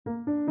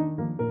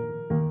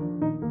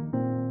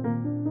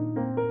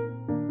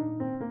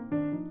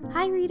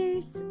Hi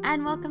readers,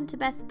 and welcome to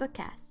Beth's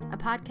Bookcast, a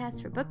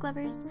podcast for book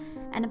lovers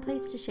and a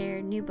place to share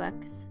new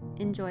books,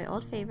 enjoy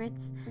old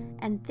favorites,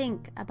 and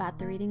think about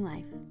the reading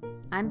life.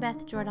 I'm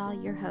Beth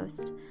Jordahl, your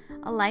host,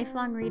 a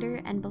lifelong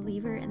reader and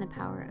believer in the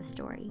power of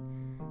story.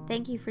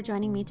 Thank you for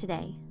joining me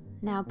today.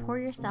 Now pour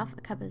yourself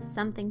a cup of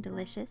something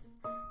delicious,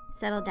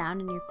 settle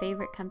down in your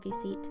favorite comfy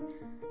seat,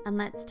 and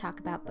let's talk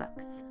about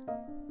books.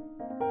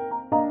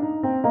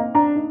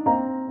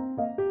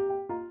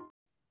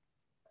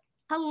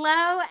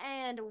 Hello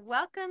and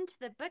welcome to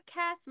the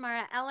Bookcast,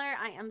 Mara Eller.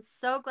 I am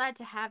so glad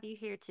to have you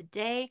here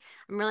today.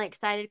 I'm really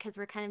excited because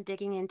we're kind of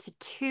digging into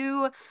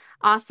two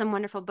awesome,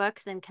 wonderful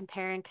books and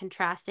comparing,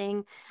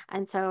 contrasting.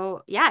 And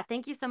so,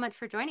 thank you so much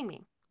for joining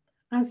me.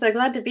 I'm so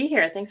glad to be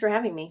here. Thanks for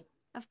having me.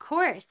 Of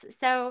course.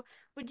 So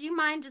would you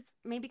mind just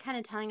maybe kind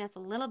of telling us a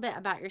little bit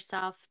about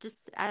yourself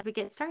just as we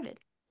get started?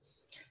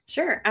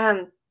 Sure.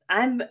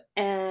 I'm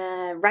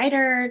a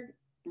writer,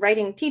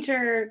 writing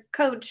teacher,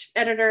 coach,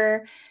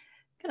 editor,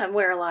 kind of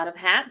wear a lot of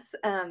hats.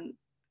 I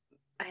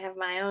have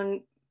my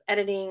own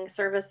editing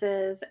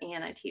services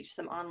and I teach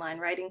some online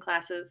writing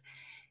classes.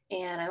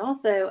 And I'm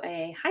also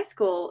a high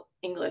school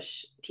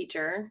English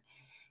teacher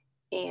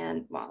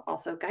and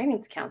also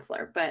guidance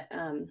counselor. But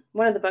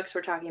one of the books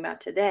we're talking about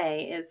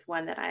today is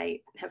one that I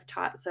have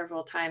taught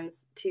several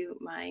times to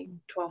my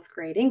 12th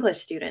grade English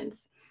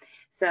students.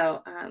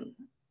 So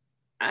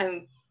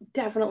I'm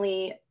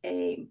definitely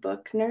a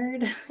book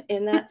nerd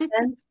in that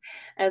sense,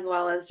 as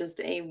well as just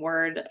a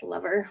word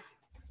lover.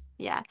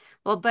 Yeah.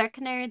 Well, book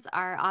nerds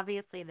are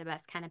obviously the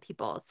best kind of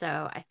people.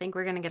 So I think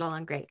we're going to get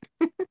along great.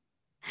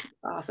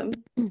 Awesome.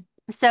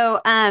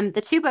 So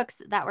the two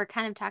books that we're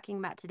kind of talking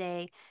about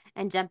today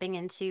and jumping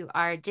into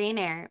are Jane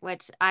Eyre,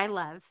 which I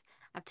love.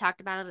 I've talked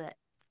about it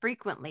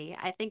frequently.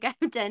 I think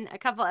I've done a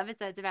couple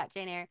episodes about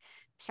Jane Eyre.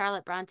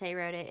 Charlotte Bronte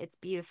wrote it. It's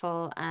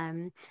beautiful.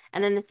 And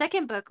then the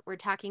second book we're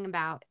talking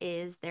about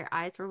is Their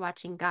Eyes Were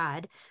Watching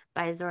God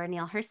by Zora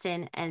Neale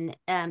Hurston. And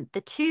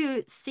the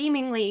two,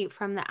 seemingly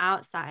from the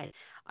outside,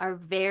 are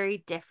very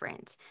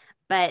different.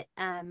 But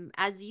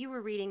as you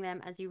were reading them,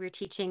 as you were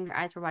teaching Their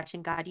Eyes Were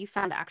Watching God, you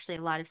found actually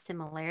a lot of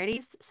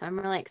similarities. So I'm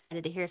really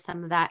excited to hear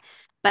some of that.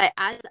 But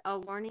as a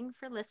warning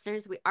for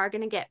listeners, we are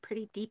going to get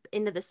pretty deep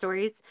into the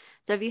stories.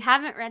 So if you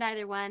haven't read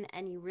either one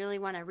and you really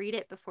want to read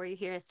it before you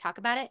hear us talk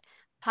about it,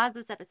 pause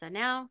this episode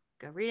now,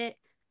 go read it,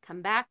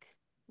 come back.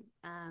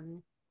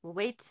 We'll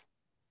wait.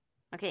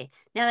 Okay,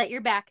 now that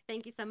you're back,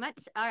 thank you so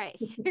much. All right,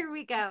 here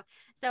we go.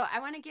 So I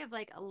want to give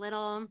like a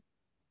little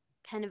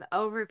kind of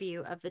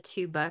overview of the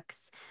two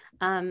books.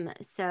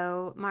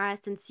 So Mara,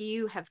 since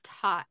you have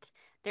taught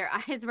Their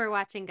Eyes Were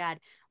Watching God,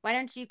 why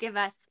don't you give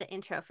us the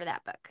intro for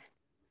that book?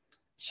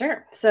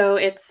 Sure. So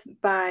it's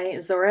by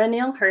Zora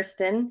Neale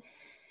Hurston.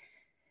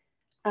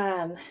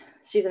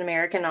 She's an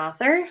American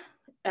author.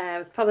 It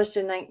was published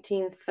in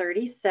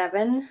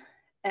 1937.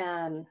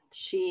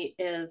 She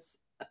is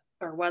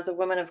or was a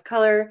woman of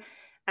color,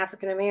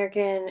 African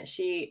American.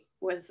 She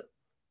was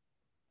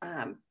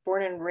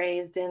born and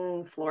raised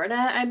in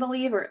Florida, I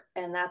believe,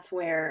 and that's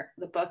where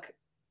the book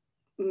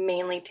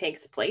mainly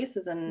takes place,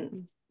 is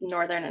in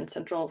northern and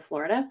central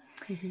Florida.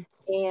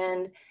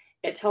 And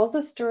it tells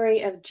the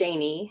story of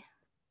Janie.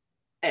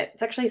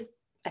 It's actually,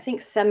 I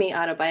think,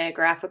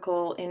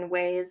 semi-autobiographical in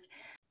ways.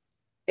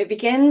 It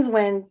begins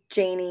when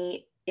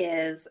Janie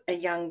is a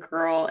young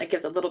girl. It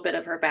gives a little bit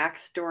of her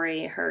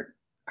backstory.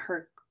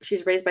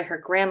 She's raised by her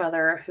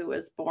grandmother, who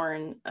was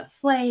born a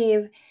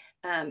slave,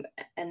 and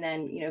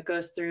then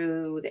goes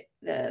through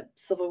the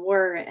Civil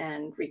War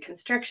and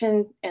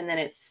Reconstruction, and then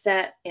it's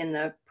set in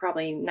the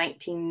probably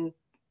 19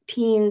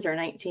 teens or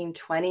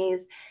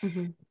 1920s.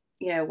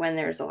 When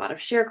there's a lot of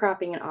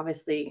sharecropping and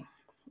obviously,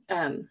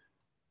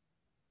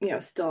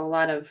 still a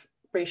lot of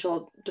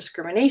racial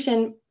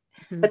discrimination.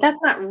 But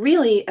that's not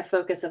really a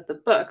focus of the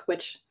book,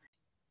 which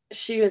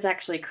she was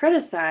actually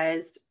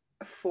criticized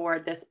for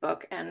this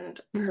book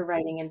and her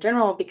writing in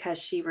general because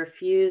she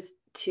refused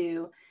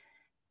to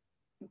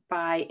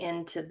buy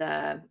into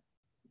the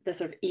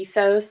sort of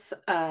ethos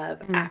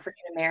of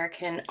African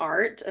American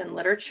art and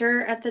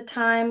literature at the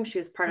time. She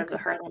was part of the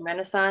Harlem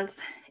Renaissance,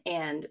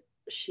 and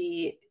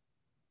she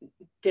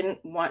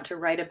didn't want to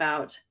write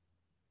about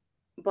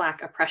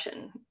Black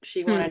oppression.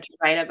 She wanted to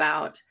write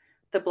about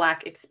the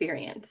Black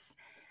experience.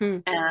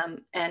 And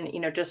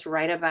just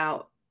write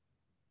about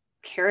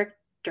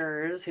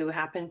characters who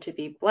happen to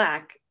be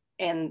Black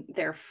and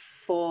their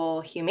full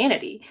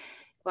humanity.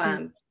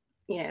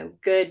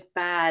 Good,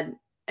 bad,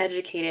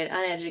 educated,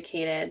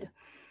 uneducated,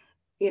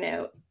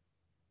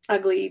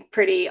 ugly,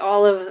 pretty,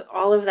 all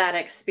of that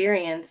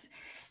experience.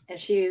 And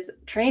she's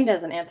trained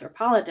as an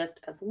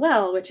anthropologist as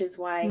well, which is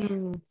why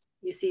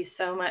you see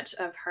so much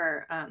of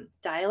her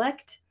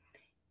dialect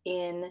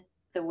in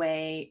the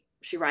way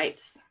she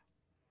writes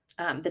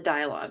the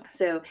dialogue.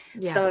 So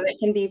some of it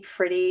can be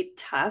pretty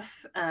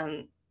tough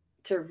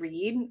to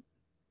read.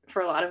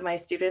 For a lot of my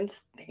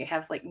students, they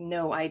have like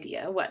no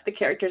idea what the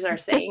characters are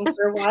saying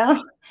for a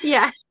while.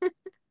 Yeah.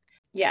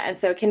 And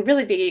so it can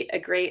really be a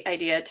great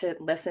idea to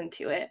listen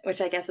to it,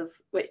 which I guess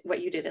is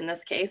what you did in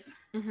this case.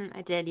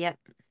 I did. Yep.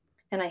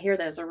 And I hear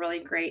there's a really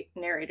great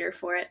narrator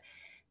for it.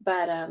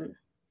 But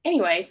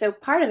anyway, so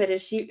part of it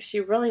is she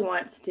really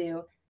wants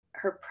to,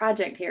 her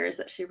project here is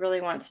that she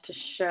really wants to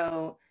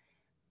show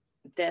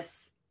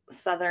this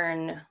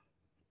Southern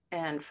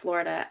and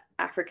Florida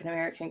African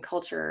American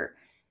culture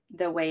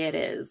the way it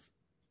is.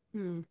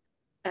 Hmm.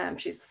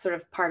 She's sort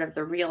of part of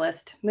the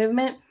realist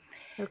movement.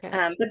 Okay.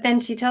 But then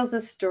she tells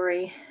this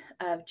story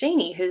of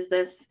Janie, who's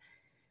this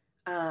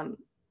um,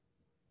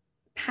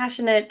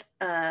 passionate,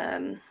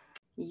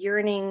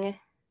 yearning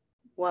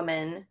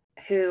woman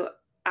who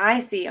I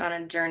see on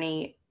a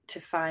journey to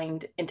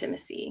find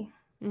intimacy,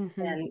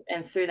 Mm-hmm.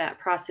 and through that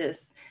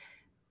process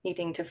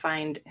needing to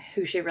find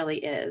who she really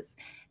is.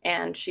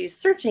 And she's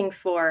searching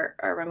for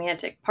a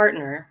romantic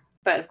partner,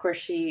 but of course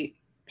she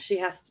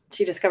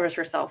discovers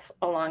herself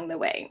along the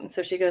way. And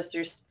so she goes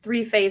through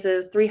 3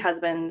 phases, 3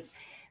 husbands.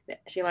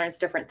 She learns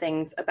different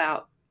things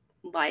about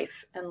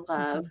life and Mm-hmm.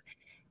 love.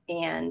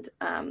 And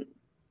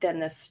then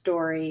the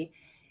story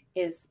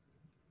is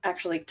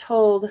actually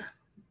told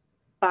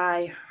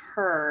by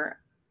her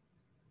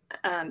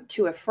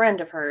to a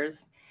friend of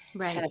hers,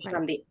 kind Right, of right.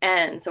 from the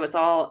end. So it's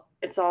all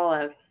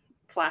a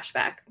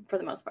flashback for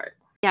the most part.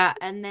 Yeah,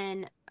 and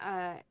then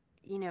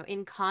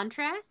in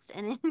contrast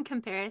and in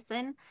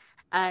comparison,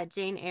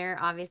 Jane Eyre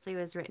obviously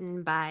was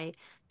written by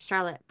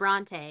Charlotte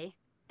Bronte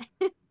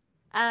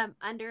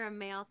under a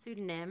male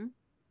pseudonym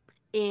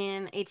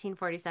in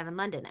 1847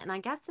 London. And I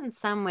guess in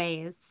some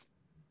ways,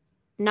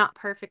 not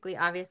perfectly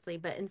obviously,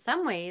 but in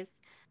some ways,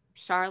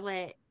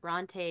 Charlotte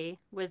Bronte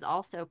was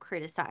also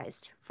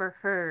criticized for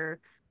her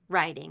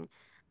writing,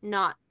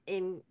 not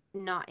in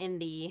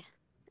the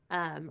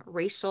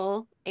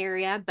racial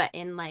area, but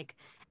in like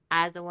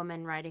as a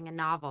woman writing a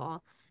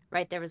novel,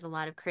 right? There was a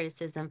lot of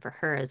criticism for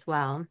her as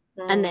well.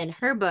 And Mm, then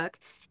her book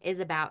is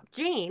about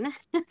Jane,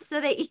 so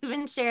they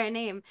even share a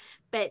name,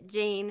 but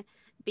Jane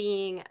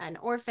being an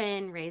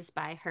orphan raised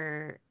by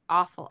her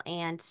awful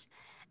aunt,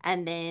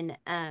 and then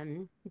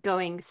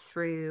going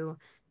through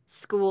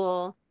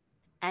school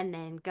and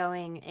then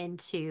going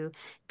into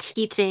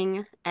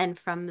teaching, and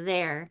from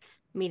there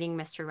meeting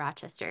Mr.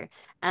 Rochester.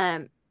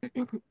 Um,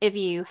 if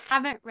you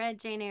haven't read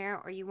Jane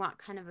Eyre, or you want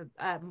kind of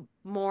a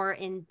more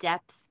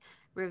in-depth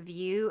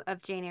review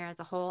of Jane Eyre as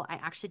a whole, I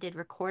actually did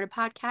record a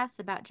podcast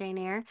about Jane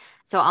Eyre,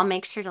 so I'll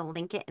make sure to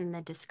link it in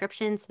the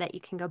description so that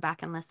you can go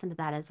back and listen to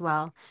that as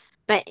well.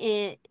 But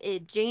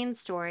Jane's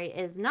story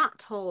is not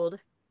told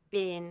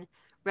in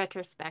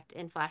retrospect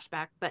in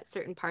flashback, but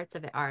certain parts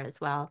of it are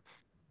as well.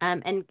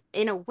 And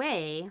in a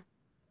way,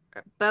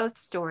 both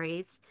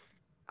stories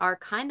are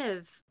kind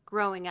of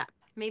growing up.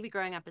 Maybe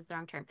growing up is the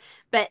wrong term,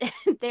 but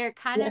they're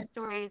kind yeah, of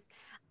stories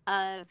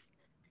of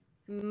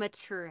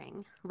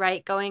maturing,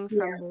 right? Going from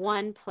yeah,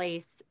 one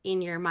place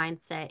in your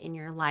mindset, in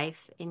your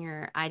life, in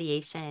your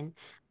ideation,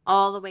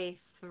 all the way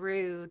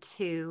through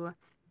to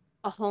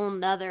a whole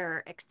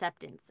nother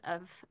acceptance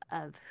of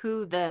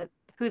who the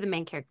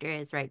main character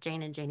is, right?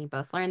 Jane and Janie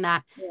both learn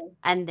that, yeah.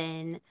 and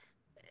then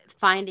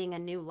finding a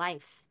new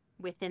life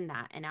within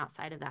that and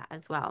outside of that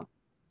as well.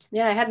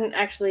 Yeah, I hadn't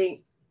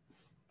actually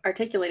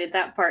articulated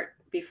that part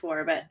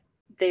before, but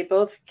they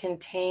both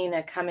contain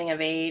a coming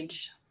of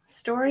age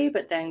story,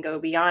 but then go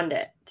beyond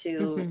it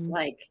to Hmm.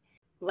 like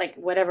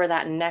whatever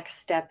that next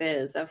step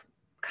is of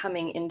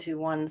coming into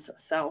one's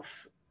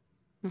self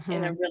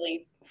in a Hmm.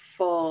 really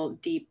full,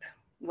 deep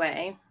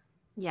way.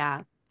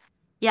 Yeah.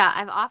 Yeah,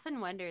 I've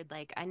often wondered,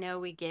 like, I know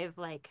we give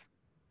like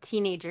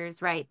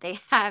teenagers, right? They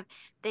have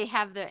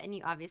the, and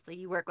you obviously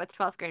you work with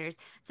 12th graders.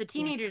 So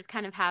Yeah. teenagers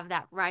kind of have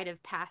that rite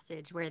of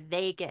passage where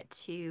they get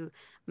to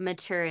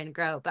mature and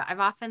grow. But I've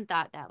often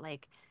thought that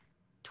like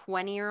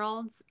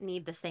 20-year-olds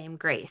need the same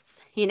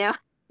grace, you know?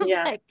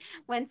 Yeah. Like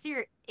once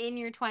you're in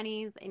your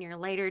 20s, in your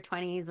later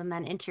 20s, and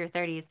then into your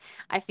 30s,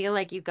 I feel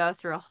like you go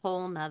through a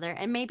whole nother,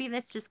 and maybe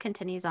this just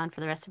continues on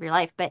for the rest of your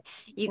life, but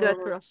you go Mhm.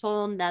 through a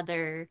whole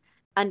nother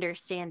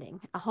understanding,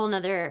 a whole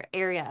nother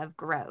area of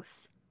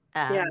growth.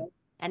 Yeah.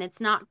 And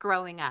it's not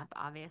growing up,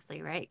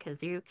 obviously, right?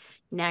 Because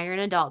now you're an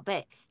adult,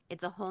 but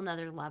it's a whole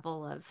nother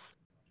level of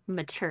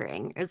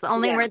maturing is the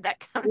only Yeah. word that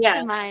comes to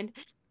Yeah. mind.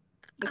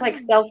 It's like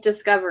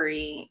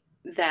self-discovery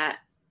that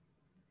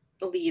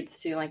leads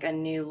to like a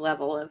new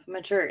level of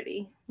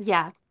maturity.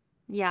 Yeah.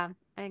 Yeah,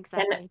 And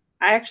exactly.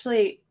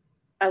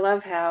 I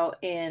love how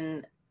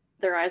in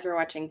Their Eyes Were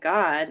Watching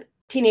God,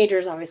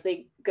 teenagers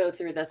obviously go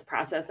through this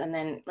process. And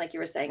then, like you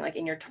were saying, like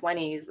in your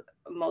 20s,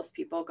 most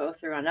people go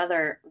through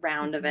another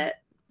round of Mhm. it,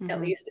 at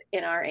Mhm. least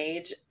in our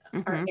age,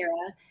 our Mhm.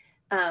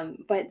 era.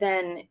 But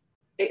then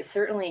it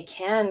certainly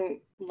can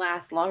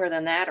last longer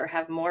than that or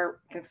have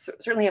more,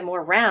 certainly have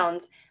more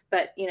rounds.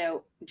 But,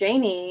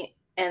 Janie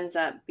ends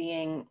up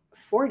being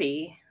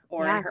 40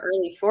 or in Yeah. her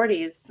early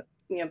 40s,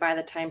 by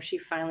the time she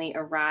finally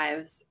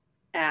arrives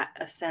at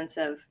a sense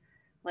of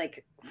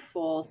like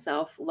full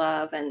self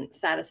love and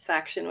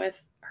satisfaction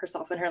with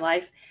herself and her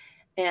life.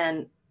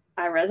 And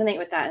I resonate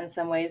with that in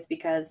some ways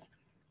because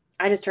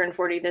I just turned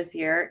 40 this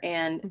year,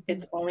 and Mhm.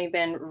 it's only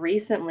been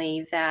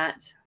recently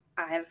that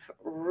I've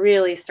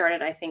really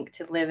started, I think,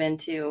 to live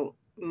into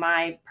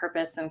my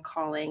purpose and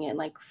calling and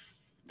like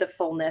the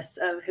fullness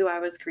of who I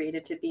was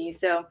created to be.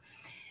 So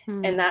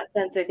in Mm, that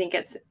sense, I think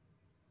it's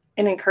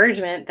an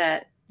encouragement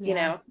that,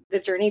 yeah. the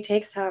journey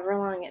takes however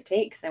long it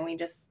takes. And we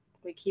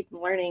keep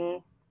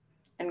learning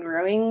and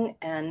growing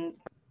and,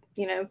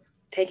 you know,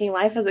 taking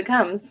life as it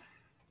comes.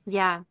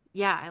 Yeah.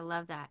 Yeah. I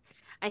love that.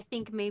 I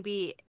think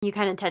maybe you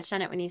kind of touched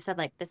on it when you said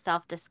like the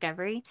self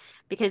discovery,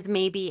 because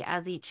maybe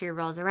as each year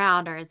rolls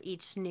around or as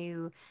each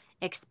new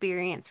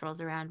experience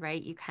rolls around,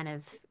 right, you kind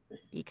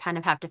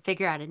of have to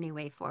figure out a new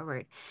way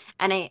forward.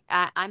 And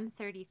I'm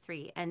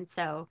 33. And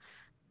so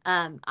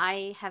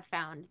I have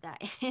found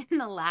that in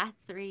the last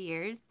 3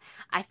 years,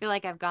 I feel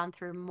like I've gone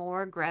through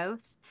more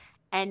growth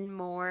and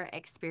more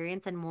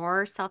experience and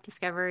more self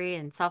discovery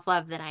and self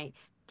love than I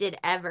did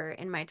ever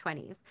in my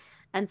 20s.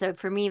 And so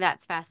for me,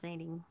 that's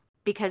fascinating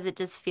because it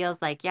just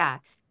feels like, yeah,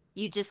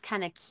 you just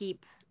kind of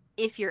keep,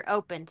 if you're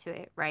open to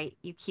it, right,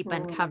 you keep Mm.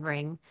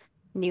 uncovering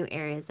new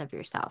areas of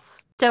yourself.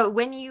 So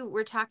when you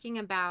were talking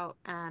about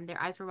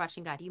their eyes were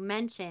watching God, you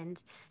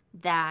mentioned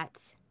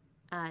that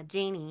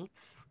Janie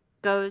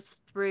goes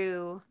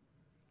through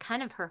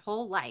kind of her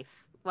whole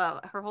life.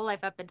 Well, her whole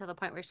life up until the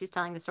point where she's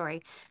telling the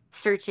story,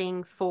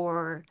 searching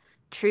for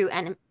true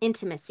and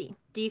intimacy.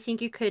 Do you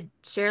think you could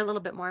share a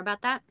little bit more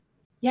about that?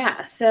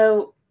 Yeah.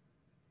 So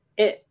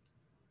it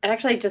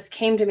actually just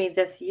came to me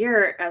this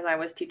year as I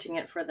was teaching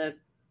it for the,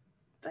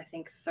 I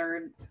think,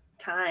 third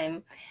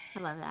time, I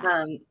love that.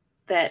 um,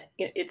 that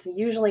it's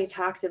usually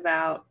talked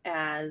about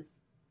as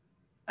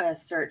a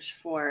search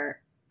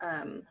for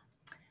um,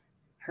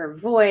 her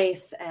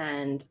voice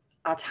and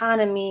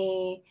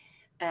autonomy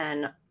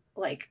and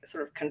like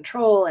sort of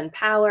control and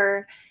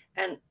power,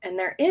 and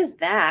there is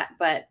that,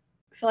 but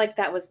I feel like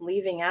that was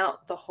leaving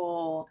out the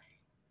whole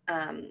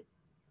um,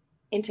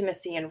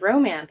 intimacy and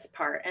romance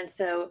part. And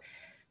so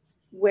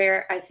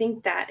where I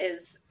think that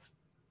is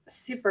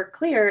super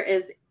clear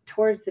is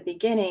towards the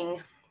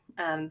beginning.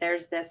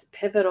 There's this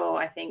pivotal,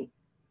 I think,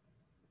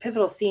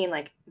 pivotal scene,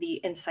 like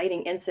the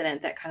inciting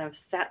incident that kind of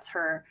sets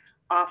her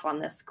off on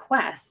this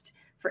quest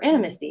for Mhm.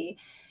 intimacy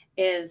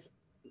is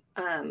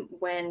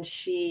when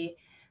she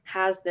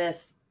has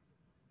this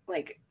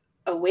like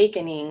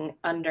awakening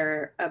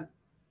under a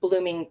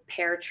blooming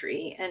pear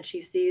tree, and she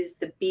sees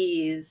the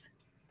bees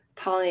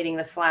pollinating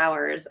the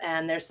flowers,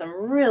 and there's some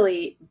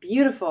really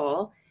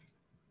beautiful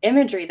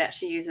imagery that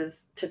she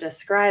uses to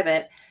describe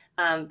it,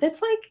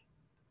 that's like,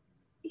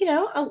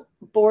 a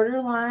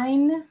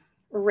borderline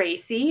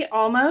racy,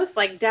 almost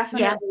like Yeah.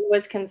 definitely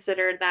was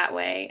considered that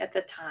way at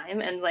the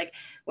time. And like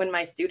when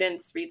my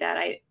students read that,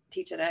 I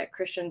teach at a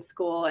Christian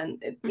school,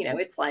 and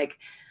it's like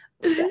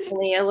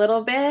definitely a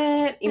little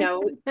bit,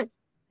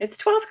 it's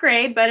 12th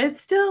grade, but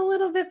it's still a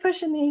little bit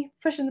pushing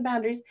the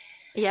boundaries.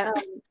 Yep.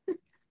 Um,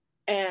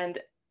 and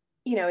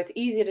it's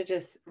easy to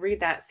just read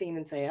that scene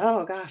and say,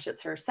 oh gosh,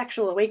 it's her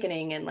sexual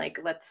awakening, and like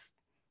let's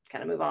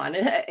kind of move on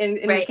in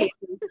the Right.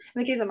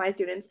 case of my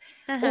students,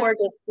 Uh-huh. or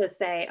just to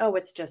say, oh,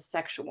 it's just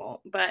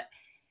sexual. But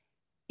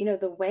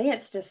the way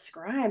it's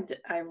described,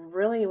 I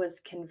really was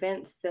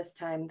convinced this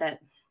time that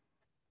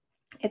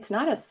it's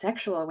not a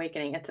sexual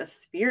awakening, it's a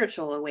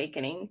spiritual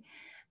awakening,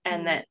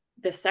 and Mm, that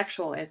the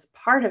sexual is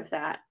part of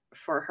that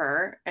for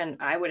her. And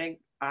I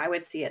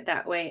would see it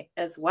that way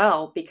as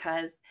well,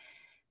 because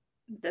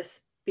the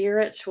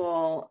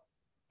spiritual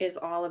is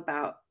all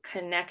about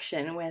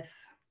connection with,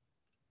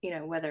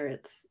 whether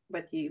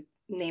you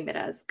name it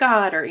as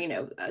God, or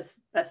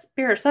a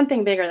spirit,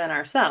 something bigger than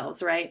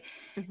ourselves, right?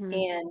 mhm,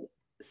 And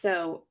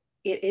so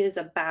it is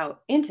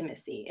about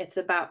intimacy, it's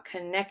about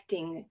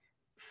connecting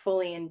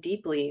fully and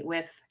deeply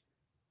with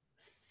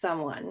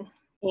someone.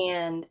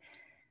 And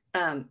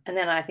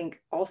then I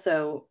think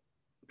also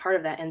part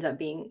of that ends up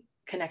being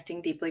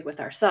connecting deeply with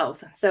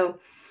ourselves. So,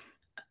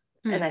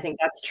 and mm, I think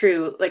that's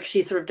true. Like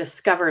she sort of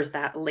discovers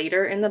that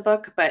later in the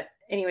book. But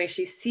anyway,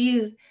 she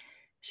sees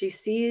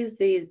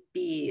these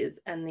bees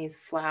and these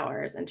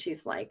flowers, and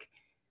she's like,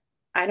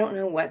 I don't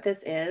know what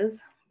this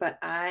is, but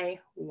I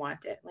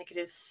want it. Like it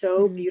is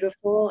so mm,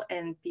 beautiful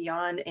and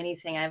beyond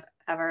anything I've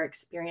ever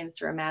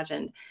experienced or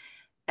imagined.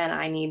 And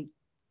I need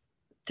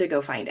to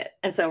go find it.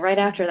 And so right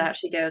after mhm. that,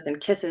 she goes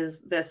and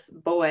kisses this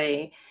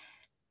boy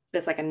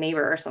that's like a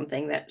neighbor or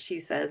something, that she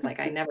says, like,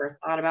 I never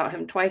thought about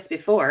him twice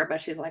before,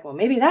 but she's like, well,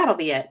 maybe that'll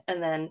be it.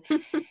 And then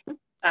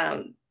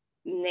um,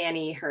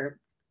 Nanny,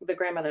 the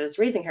grandmother that's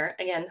raising her,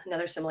 again,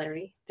 another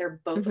similarity.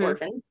 They're both Mhm.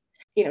 orphans.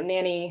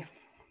 Nanny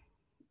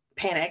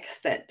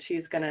panics that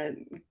she's going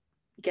to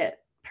get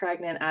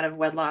pregnant out of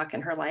wedlock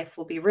and her life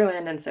will be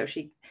ruined. And so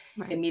she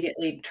Right.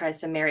 immediately tries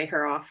to marry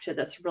her off to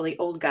this really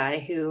old guy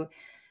who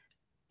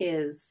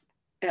is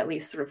at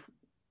least sort of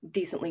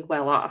decently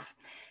well off.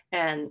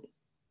 And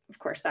of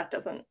course, that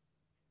doesn't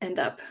end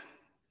up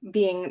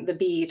being the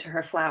bee to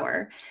her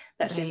flower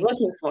that she's Right.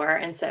 looking for.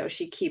 And so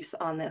she keeps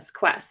on this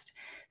quest.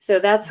 So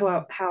that's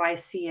Mhm. how I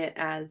see it,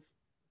 as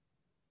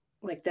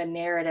like the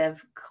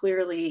narrative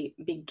clearly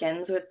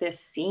begins with this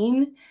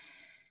scene,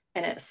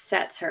 and it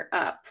sets her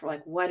up for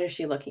like, what is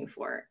she looking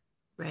for?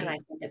 And I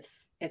Right. think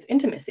it's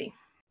intimacy.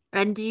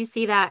 And do you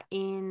see that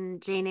in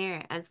Jane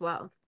Eyre as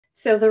well?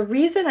 So the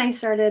reason I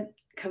started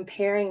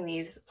comparing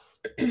these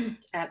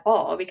at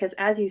all, because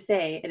as you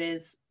say, it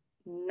is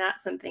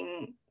not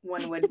something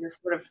one would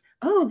just sort of,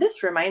 oh,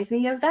 this reminds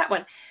me of that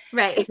one,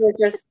 Right. because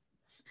they're just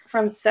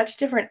from such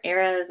different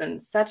eras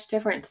and such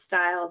different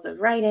styles of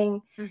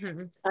writing.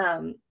 Hmm.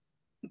 Um,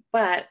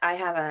 but I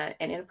have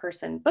an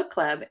in-person book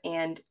club,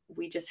 and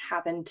we just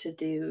happened to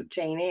do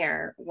Jane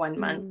Eyre one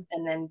month Mm.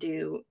 and then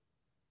do,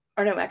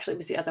 or no, actually, it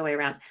was the other way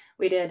around.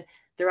 We did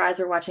Their Eyes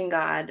Were Watching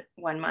God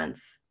one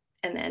month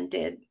and then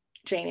did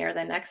Jane Eyre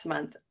the next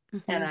month.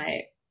 And Hmm.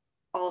 I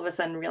all of a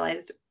sudden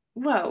realized,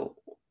 whoa,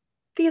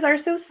 these are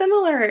so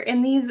similar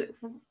in these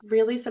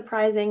really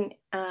surprising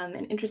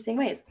and interesting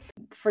ways.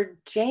 For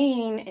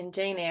Jane and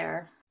Jane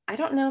Eyre, I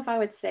don't know if I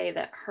would say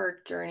that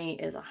her journey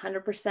is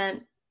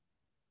 100%,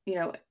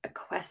 a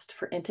quest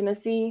for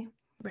intimacy,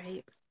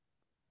 Right.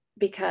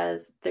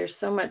 because there's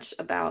so much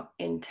about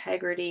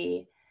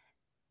integrity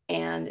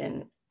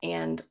and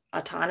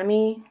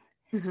autonomy,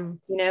 Hmm.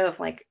 of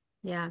like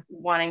Yeah.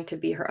 wanting to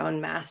be her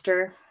own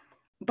master.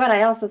 But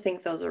I also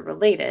think those are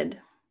related.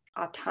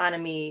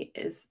 Autonomy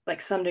is like,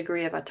 some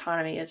degree of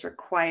autonomy is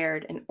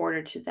required in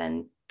order to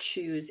then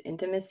choose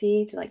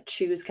intimacy, to like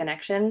choose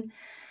connection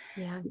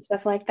Yeah. and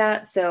stuff like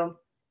that. So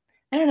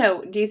I don't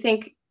know. Do you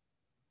think,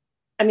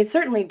 I mean,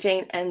 certainly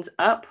Jane ends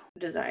up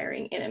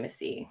desiring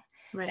intimacy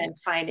Right. and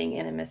finding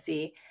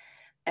intimacy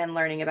and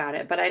learning about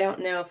it. But I don't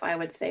know if I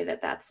would say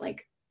that that's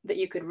like, that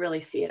you could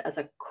really see it as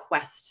a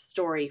quest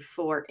story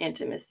for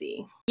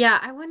intimacy. Yeah,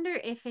 I wonder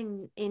if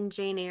in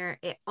Jane Eyre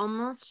it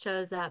almost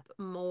shows up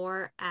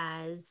more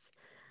as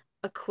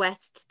a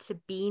quest to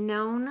be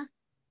known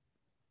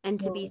and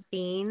to be Mm,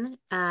 seen.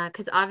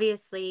 Because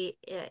obviously,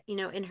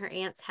 in her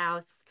aunt's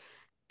house,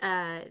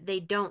 they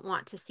don't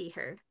want to see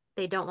her.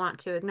 They don't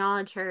want to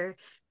acknowledge her.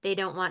 They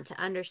don't want to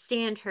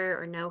understand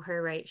her or know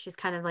her, right? She's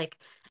kind of like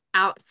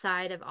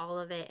outside of all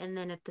of it. And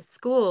then at the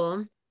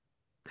school,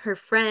 her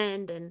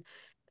friend and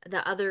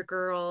the other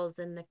girls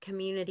and the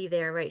community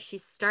there, right? She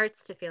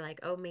starts to feel like,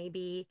 oh,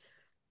 maybe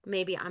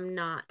I'm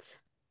not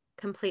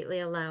completely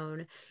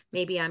alone.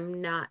 Maybe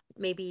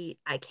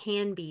I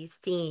can be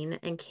seen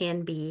and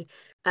can be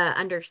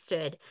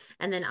understood.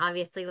 And then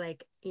obviously,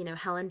 like,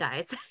 Helen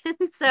dies. And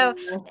so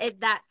yeah.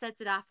 that sets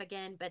it off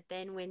again. But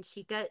then when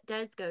she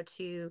does go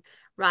to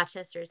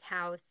Rochester's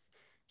house,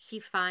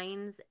 she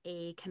finds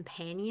a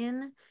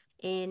companion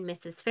in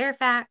Mrs.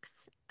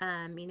 Fairfax.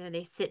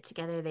 They sit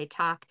together, they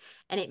talk,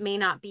 and it may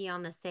not be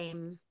on the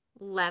same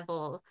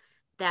level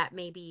that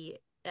maybe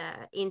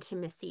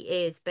intimacy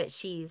is, but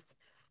she's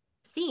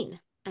seen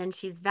and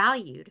she's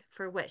valued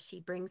for what she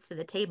brings to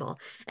the table.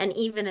 And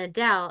even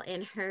Adele,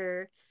 in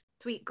her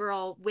sweet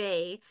girl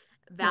way,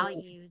 Mm,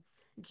 values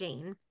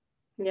Jane.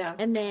 yeah.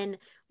 And then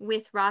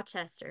with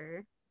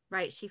Rochester,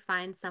 right, she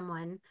finds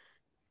someone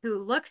who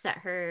looks at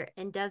her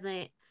and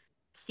doesn't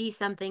see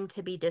something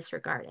to be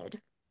disregarded,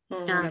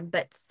 Mhm.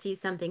 but see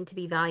something to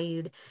be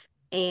valued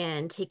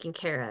and taken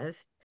care of.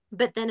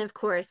 But then, of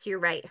course, you're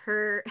right.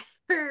 Her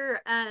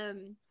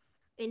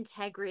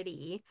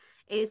integrity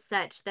is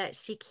such that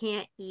she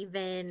can't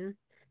even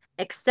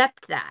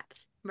accept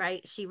that.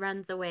 Right? She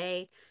runs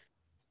away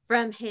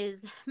from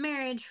his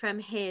marriage, from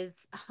his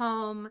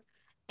home,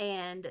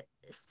 and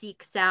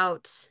seeks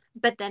out.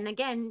 But then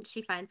again,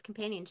 she finds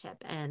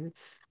companionship and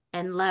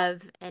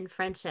love and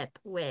friendship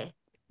with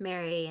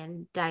Mary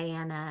and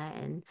Diana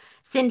and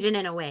St. John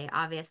in a way,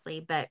 obviously,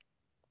 but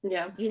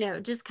Yeah.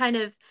 just kind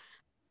of,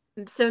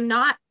 so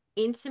not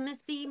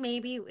intimacy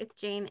maybe with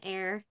Jane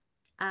Eyre,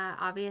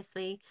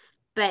 obviously,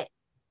 but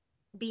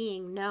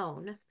being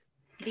known,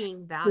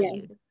 being Yeah.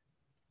 valued.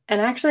 And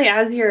actually,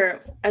 as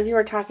you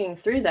were talking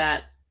through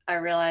that, I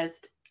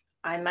realized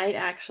I might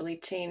actually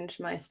change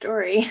my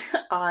story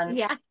on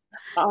Yeah.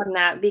 on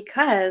that,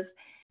 because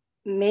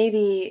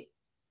maybe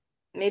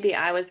maybe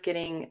I was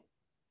getting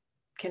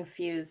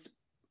confused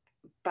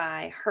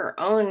by her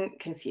own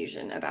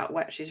confusion about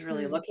what she's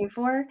really Mm. looking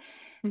for,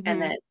 and Hmm.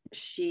 that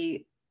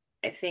she,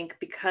 I think,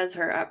 because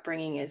her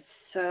upbringing is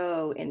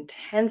so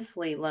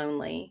intensely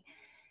lonely,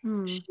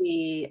 Mm.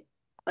 she,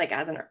 like,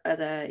 as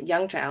a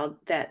young child,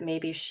 that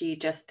maybe she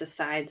just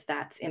decides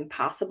that's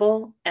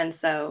impossible, and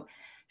so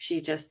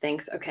she just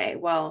thinks, okay,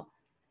 well,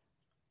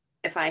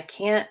 if I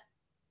can't,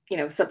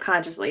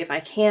 subconsciously, if I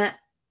can't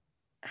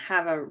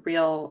have a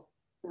real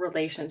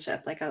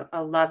relationship, like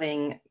a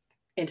loving,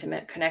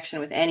 intimate connection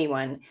with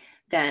anyone,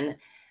 then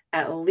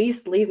at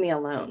least leave me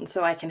alone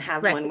so I can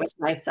have one Right. with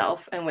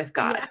myself and with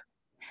God.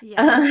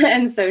 Yeah. Yes.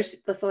 And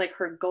so like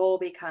her goal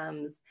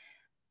becomes,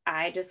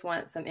 I just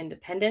want some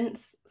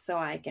independence so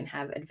I can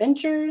have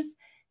adventures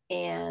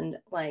and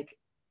like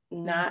Yeah.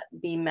 not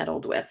be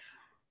meddled with,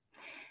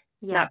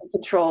 Yeah. not be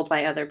controlled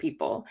by other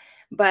people.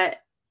 But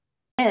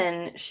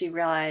then she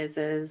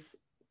realizes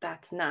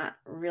that's not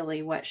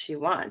really what she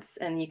wants.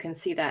 And you can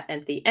see that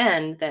at the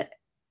end, that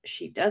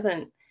she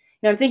doesn't,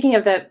 I'm thinking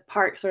of the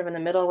part sort of in the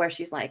middle where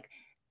she's like,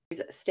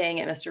 she's staying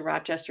at Mr.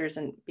 Rochester's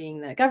and being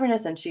the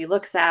governess, and she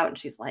looks out and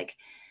she's like,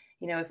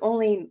 if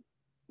only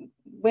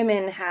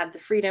women had the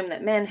freedom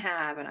that men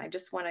have, and I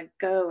just want to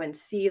go and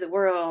see the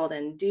world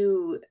and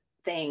do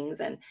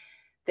things. And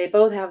they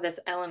both have this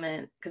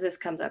element, because this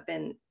comes up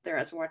in Their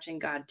Eyes Watching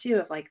God too,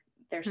 of like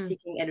they're Hmm.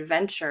 seeking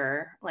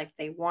adventure, like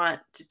they want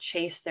to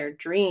chase their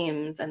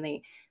dreams, and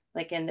they,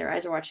 like in Their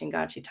Eyes Are Watching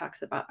God, she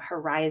talks about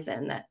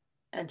horizon, that,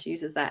 and she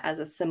uses that as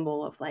a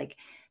symbol of like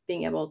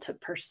being able to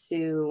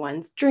pursue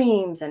one's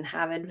dreams and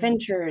have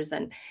adventures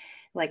and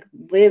like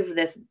live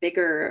this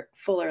bigger,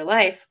 fuller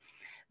life.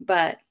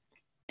 But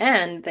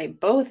and they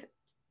both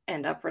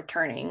end up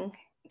returning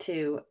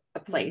to a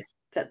Yeah. place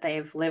that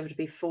they've lived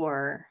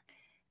before,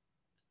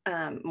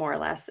 more or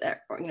less,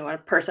 or, a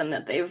person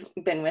that they've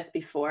been with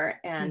before,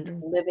 and Hmm.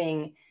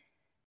 living,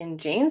 in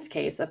Jane's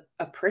case,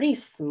 a pretty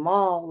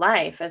small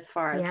life as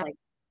far as Yeah. like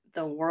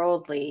the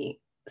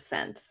worldly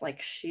sense.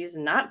 Like she's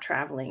not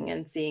traveling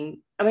and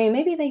seeing, I mean,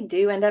 maybe they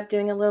do end up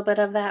doing a little bit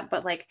of that,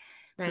 but like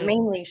Right.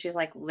 mainly she's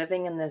like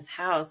living in this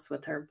house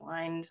with her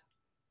blind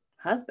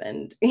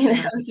husband, Hmm.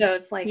 So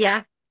it's like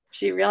Yeah.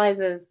 she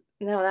realizes,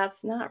 no,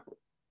 that's not,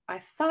 I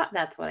thought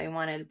that's what I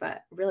wanted,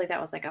 but really that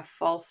was like a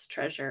false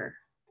treasure.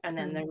 And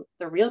then Hmm.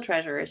 the real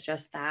treasure is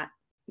just that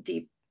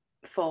deep,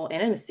 full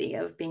intimacy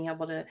of being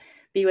able to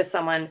be with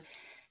someone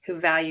who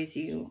values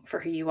you for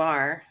who you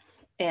are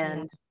Yeah.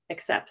 and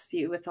accepts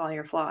you with all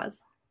your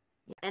flaws.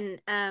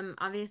 And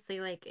obviously,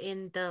 like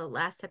in the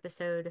last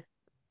episode,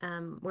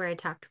 where I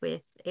talked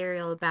with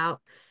Ariel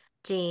about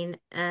Jane,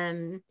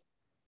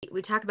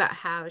 we talk about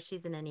how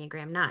she's an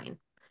Enneagram 9,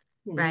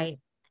 Mhm. right?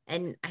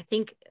 And I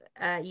think,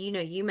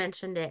 you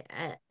mentioned it,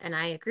 and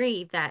I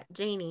agree that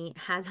Janie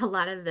has a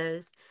lot of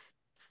those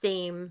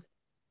same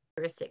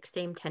characteristics,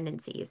 same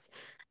tendencies.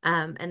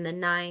 And the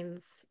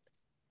nines,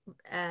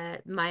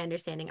 my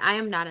understanding, I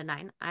am not a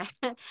 9. I'm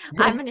an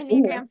Yeah.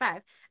 Enneagram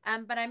 5.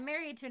 But I'm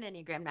married to an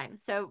Enneagram 9.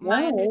 So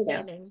my Oh, there you go.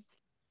 understanding,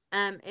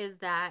 is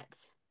that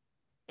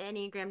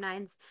Enneagram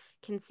 9s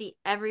can see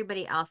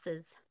everybody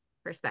else's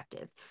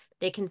perspective.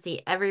 They can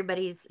see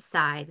everybody's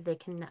side. They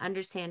can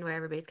understand where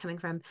everybody's coming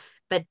from,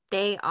 but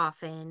they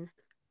often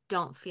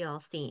don't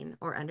feel seen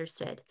or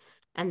understood,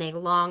 and they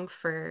long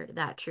for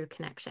that true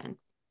connection.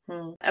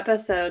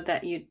 Episode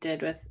that you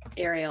did with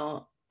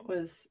Ariel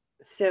was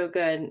so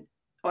good.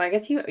 Well, I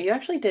guess you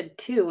actually did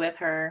two with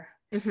her.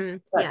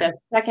 But Yeah. the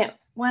second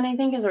one, I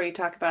think, is where you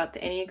talk about the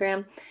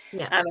Enneagram.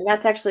 Yeah. And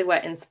that's actually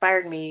what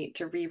inspired me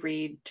to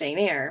reread Jane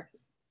Eyre,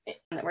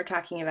 that we're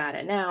talking about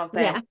it now.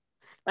 But Yeah.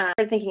 I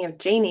started thinking of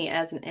Janie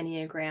as an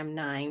Enneagram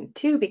 9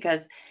 too,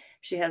 because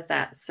she has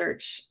that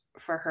search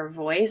for her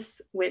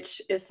voice,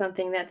 which is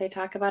something that they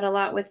talk about a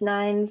lot with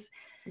nines,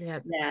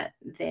 Yep. that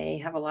they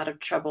have a lot of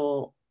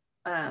trouble,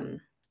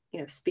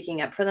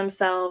 speaking up for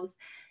themselves,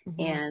 Hmm.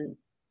 and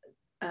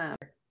um,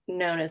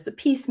 known as the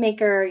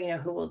peacemaker,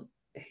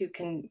 who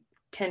can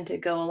tend to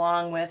go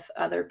along with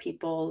other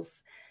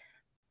people's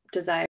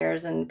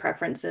desires and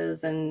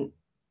preferences and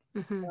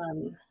Hmm.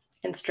 um,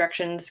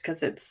 instructions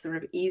because it's sort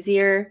of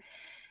easier.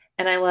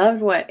 And I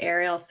loved what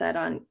Ariel said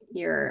on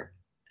your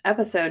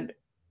episode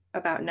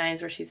about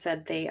nines, where she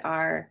said they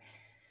are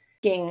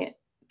seeking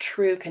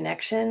true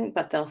connection,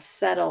 but they'll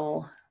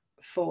settle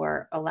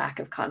for a lack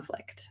of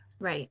conflict.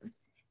 Right.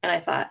 And I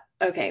thought,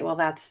 okay, well,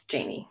 that's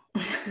Janie.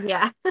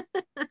 Yeah.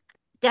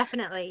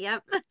 Definitely.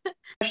 Yep.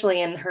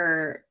 Especially in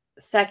her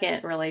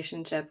second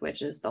relationship,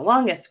 which is the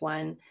longest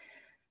one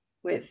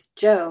with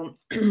Joe,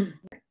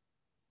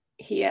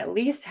 he at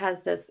least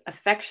has this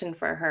affection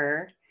for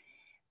her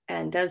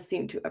and does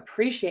seem to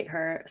appreciate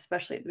her,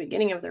 especially at the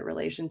beginning of their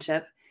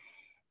relationship.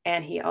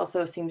 And he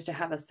also seems to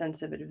have a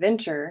sense of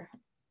adventure.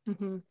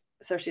 Hmm.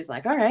 So she's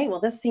like, all right, well,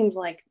 this seems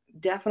like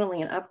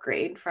definitely an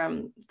upgrade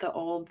from the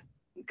old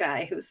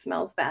guy who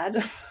smells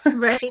bad.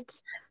 Right.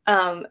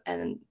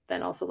 And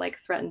then also like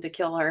threatened to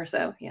kill her.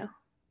 So, yeah,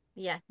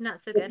 Yeah. Not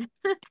so good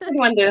good.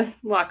 one to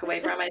walk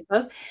away from, I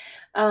suppose.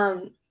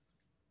 Um,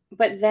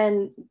 but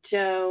then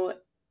Joe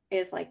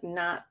is like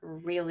not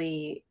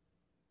really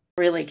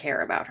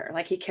care about her.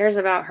 Like he cares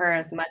about her Yeah.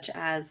 as much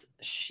as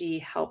she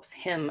helps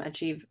him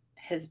achieve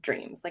his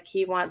dreams. Like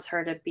he wants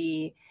her to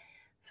be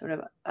sort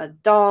of a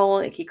doll.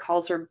 Like he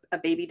calls her a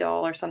baby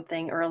doll or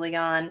something early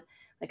on,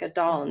 like a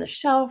doll Yeah. on the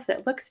shelf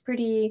that looks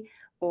pretty.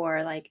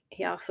 Or like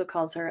he also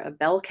calls her a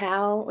bell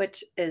cow,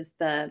 which is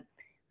the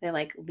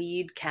like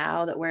lead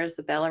cow that wears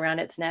the bell around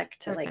its neck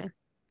to like, Okay.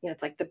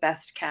 it's like the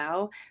best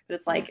cow. But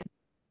it's Yeah. like,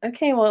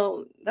 okay,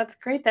 well, that's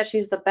great that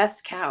she's the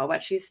best cow,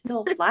 but she's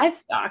still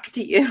livestock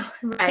to you.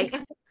 Like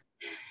Right.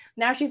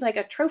 now she's like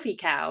a trophy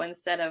cow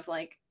instead of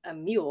like a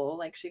mule,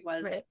 like she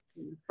was Right.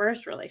 in the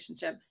first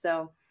relationship.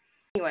 So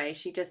anyway,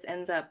 she just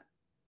ends up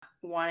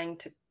wanting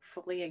to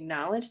fully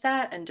acknowledge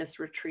that and just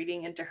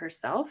retreating into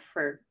herself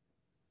for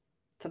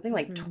something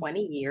like Hmm.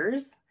 20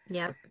 years,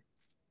 Yep.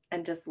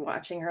 and just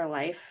watching her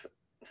life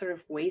sort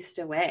of waste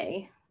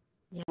away,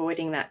 Yeah.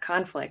 avoiding that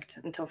conflict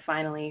until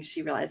finally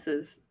she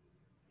realizes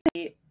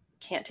he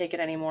can't take it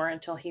anymore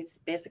until he's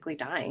basically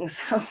dying.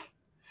 So,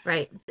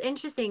 Right. It's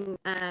interesting,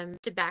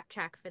 to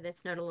backtrack for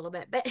this note a little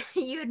bit, but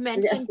you had yes.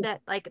 mentioned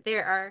that like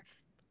there are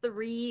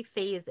 3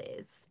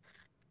 phases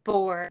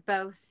for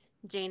both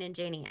Jane and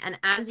Janie. And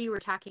as you were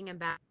talking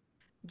about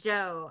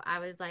Joe, I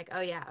was like,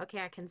 oh yeah, okay,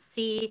 I can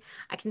see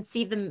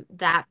them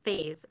that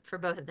phase for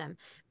both of them.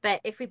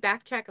 But if we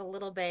backtrack a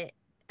little bit,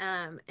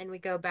 and we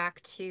go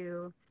back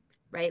to,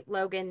 right,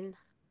 Logan,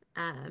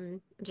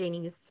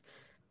 Janie's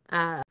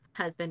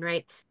husband,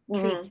 right,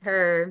 treats Hmm.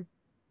 her,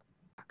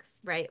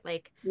 right,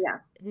 like Yeah.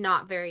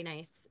 not very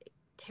nice,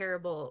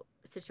 terrible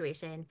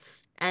situation.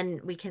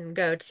 And we can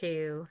go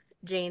to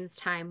Jane's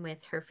time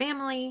with her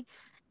family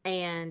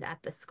and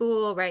at the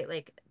school, right?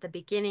 Like the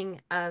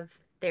beginning of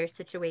their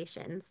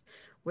situations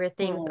where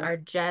things Hmm. are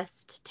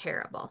just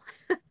terrible.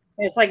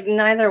 It's like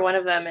neither one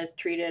of them is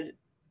treated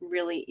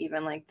really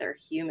even like they're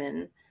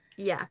human.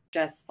 Yeah.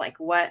 Just like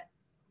what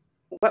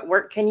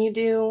work can you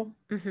do?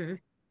 Hmm.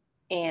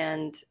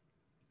 And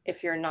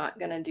if you're not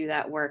going to do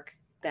that work,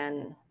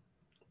 then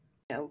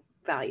no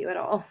value at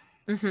all.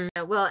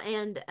 Well,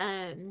 and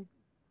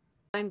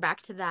going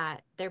back to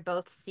that, they're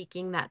both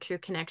seeking that true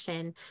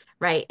connection,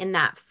 right? In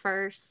that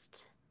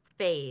first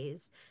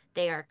phase,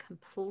 they are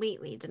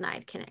completely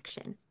denied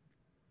connection,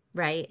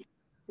 right?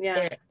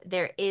 Yeah.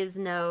 There is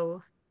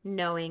no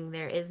knowing,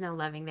 there is no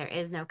loving, there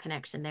is no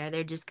connection there.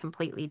 They're just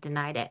completely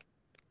denied it.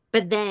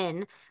 But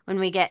then when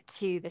we get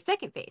to the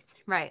second phase,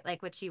 right,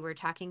 like what you were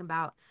talking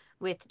about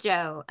with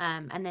Joe,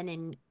 and then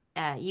in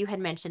you had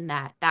mentioned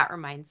that that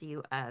reminds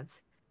you of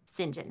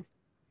Sinjin.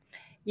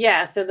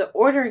 Yeah. So the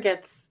order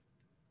gets,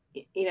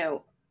 you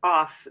know,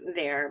 off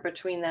there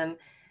between them.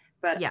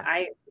 But Yeah.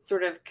 I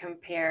sort of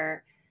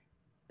compare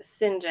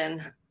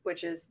Sinjin,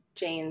 which is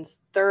Jane's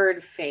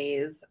third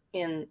phase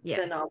in the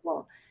Yes.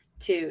 novel,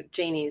 to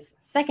Janie's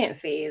second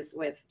phase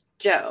with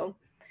Joe,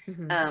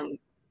 Hmm. um,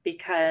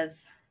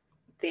 because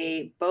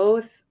they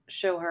both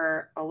show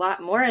her a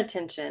lot more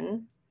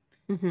attention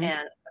Hmm.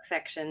 and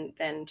affection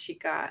than she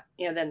got,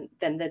 than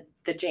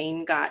the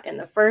Jane got in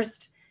the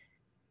first.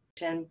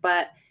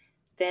 But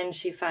then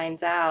she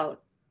finds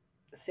out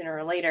sooner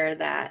or later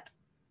that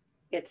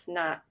it's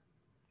not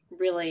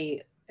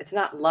really, it's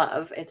not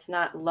love. It's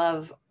not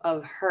love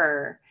of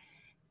her.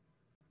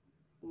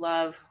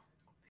 Love,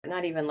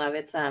 not even love.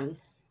 It's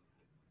yeah,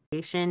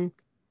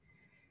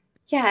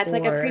 it's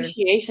like Or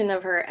appreciation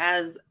of her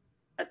as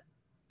a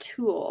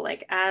tool,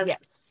 like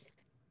yes.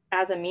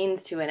 as a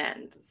means to an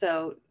end.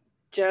 So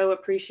Joe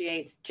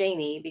appreciates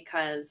Janie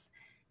because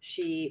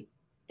she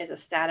is a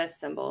status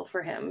symbol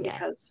for him,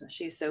 because Yes.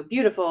 she's so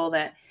beautiful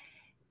that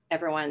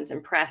everyone's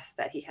impressed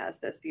that he has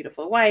this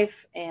beautiful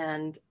wife,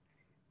 and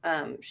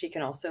she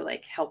can also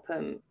like help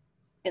him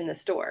in the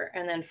store.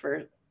 And then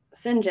for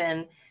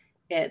Sinjin,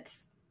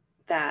 it's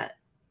that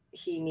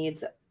he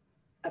needs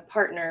a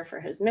partner for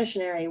his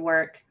missionary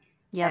work,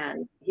 Yep.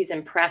 and he's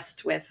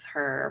impressed with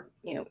her,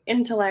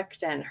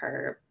 intellect and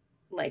her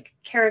like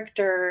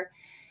character,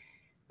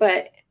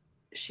 but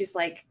she's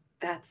like,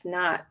 that's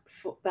not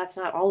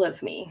all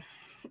of me,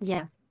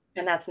 Yeah.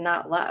 and that's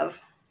not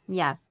love.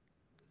 Yeah.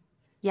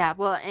 Yeah.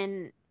 Well,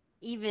 and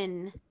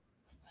even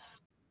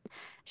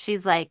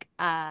she's like,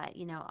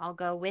 I'll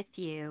go with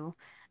you,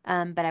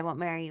 but I won't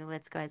marry you.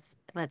 Let's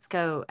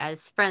go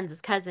as friends,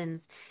 as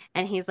cousins.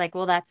 And he's like,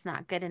 well, that's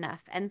not good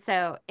enough. And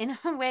so in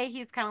a way,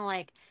 he's kind of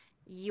like,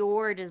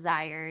 your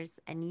desires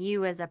and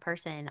you as a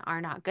person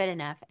are not good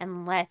enough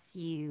unless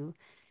you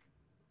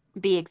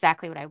be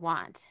exactly what I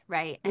want,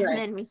 right? And Right.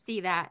 then we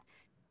see that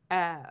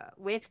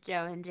with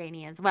Joe and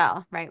Janie as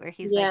well, right? Where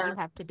he's like, you Yeah.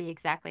 have to be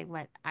exactly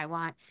what I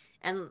want.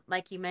 And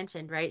like you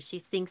mentioned, right, she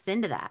sinks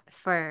into that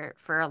for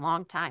a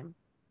long time.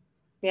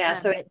 Yeah,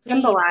 so But it's Jane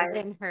is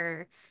symbolized. in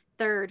her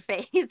third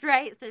phase,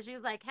 right? So she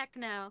was like, heck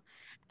no.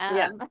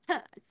 Yeah.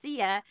 Um, see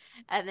ya.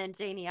 And then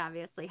Janie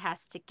obviously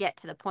has to get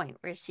to the point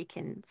where she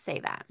can say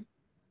that.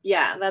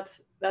 Yeah,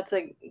 that's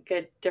a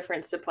good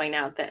difference to point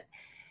out, that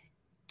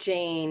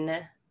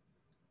Jane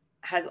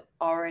has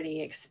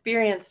already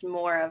experienced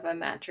more of a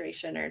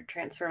maturation or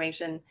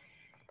transformation.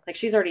 Like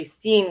she's already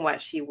seen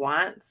what she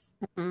wants,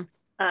 Hmm.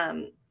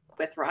 um,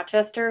 with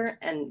Rochester,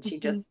 and she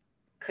Hmm. just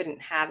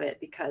couldn't have it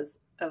because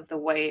of the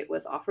way it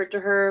was offered to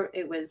her.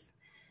 It was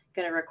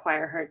going to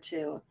require her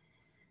to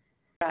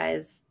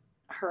jeopardize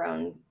her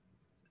own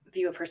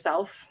view of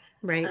herself,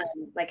 Right.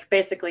 like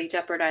basically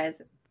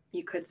jeopardize,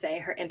 you could say,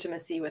 her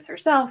intimacy with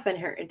herself and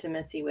her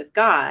intimacy with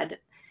God.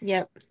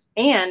 Yep.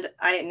 And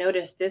I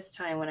noticed this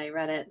time when I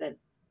read it that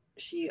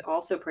she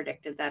also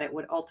predicted that it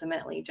would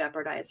ultimately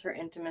jeopardize her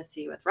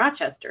intimacy with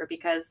Rochester,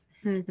 because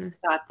Hmm. I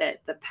thought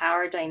that the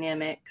power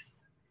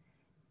dynamics,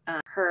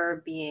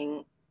 her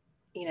being,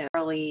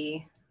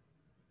 morally,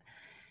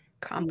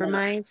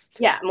 Compromised.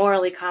 yeah,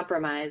 morally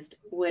compromised,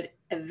 would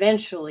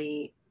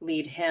eventually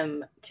lead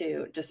him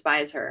to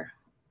despise her.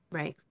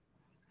 Right.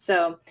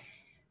 So,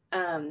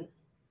 um,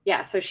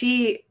 yeah, so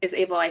she is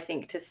able, I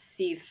think, to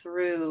see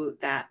through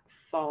that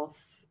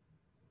false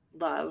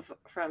love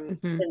from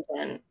Hmm.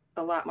 Sinjin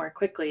a lot more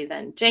quickly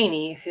than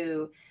Janie,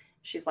 who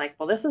she's like,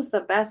 well, this is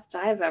the best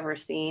I've ever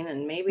seen,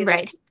 and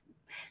Right.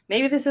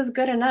 maybe this is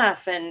good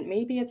enough, and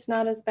maybe it's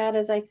not as bad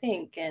as I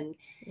think. And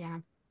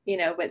Yeah.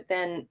 but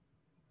then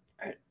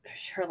her,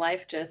 her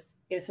life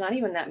it's not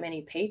even that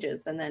many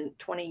pages, and then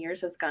 20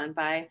 years has gone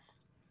by,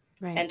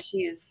 Right. and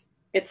she's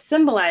it's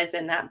symbolized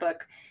in that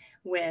book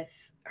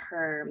with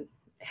her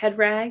head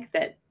rag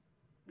that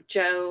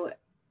Jo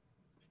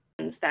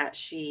that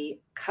she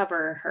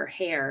cover her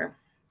hair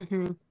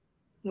Mm-hmm.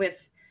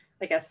 with,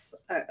 I guess,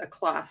 a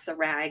cloth, a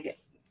rag,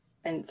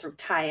 and sort of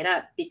tie it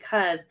up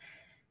because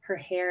her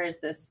hair is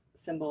this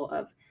symbol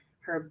of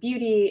her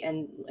beauty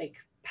and like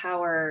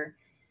power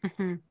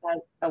Mm-hmm.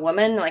 as a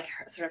woman, like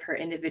sort of her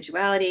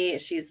individuality.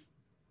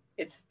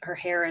 It's her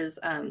hair is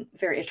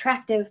very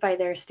attractive by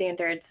their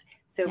standards.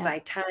 So Yeah. by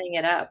tying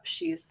it up,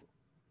 she's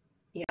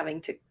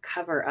having to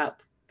cover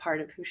up part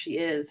of who she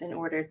is in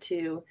order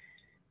to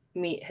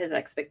meet his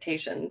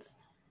expectations.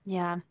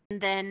 Yeah.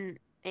 And then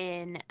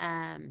in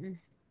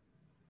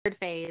third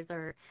phase,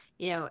 or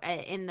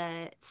in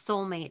the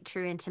soulmate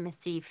true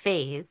intimacy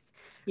phase,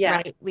 Yeah,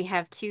 right, we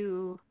have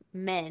two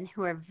men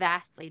who are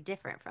vastly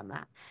different from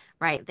that,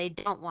 right? They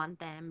don't want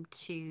them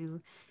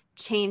to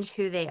change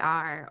who they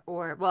are,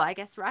 or well, I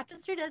guess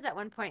Rochester does at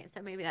one point,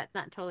 so maybe that's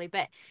not totally,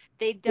 but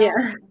they yeah.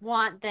 don't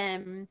want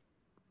them,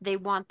 they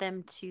want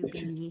them to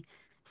be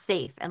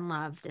safe and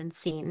loved and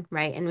seen,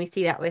 right? And we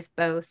see that with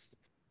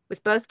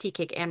both Tea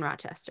Cake and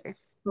Rochester.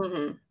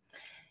 Hmm.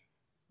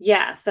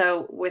 Yeah,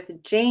 so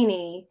with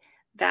Janie,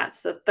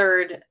 that's the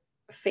third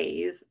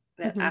phase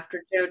that Hmm.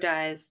 after Jo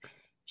dies,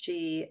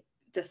 she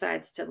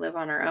decides to live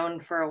on her own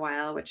for a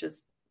while, which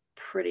is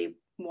pretty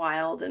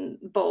wild and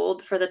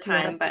bold for the Yeah.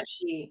 time, but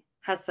she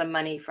has some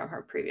money from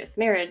her previous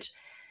marriage,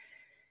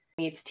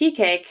 meets Tea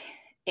Cake,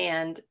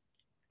 and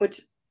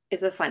which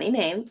is a funny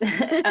name.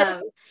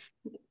 um,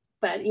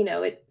 but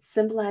it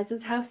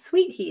symbolizes how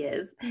sweet he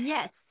is.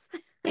 Yes.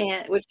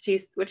 And which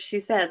she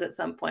says at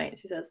some point.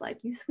 She says,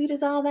 like, you sweet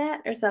as all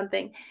that or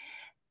something.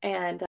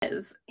 And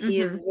he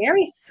is Hmm.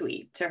 very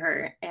sweet to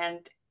her,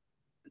 and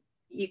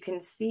you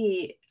can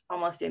see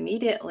almost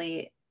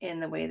immediately in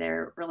the way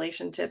their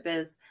relationship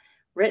is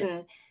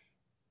written,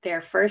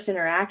 their first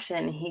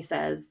interaction, he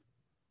says,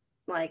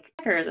 like,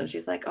 checkers, and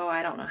she's like, oh,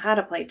 I don't know how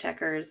to play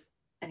checkers,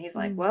 and he's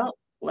like, well,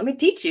 let me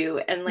teach you.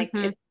 And like,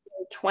 Mm-hmm.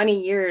 it's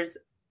 20 years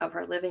of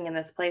her living in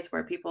this place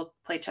where people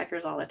play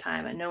checkers all the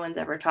time and no one's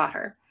ever taught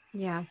her.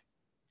 Yeah.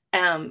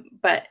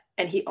 But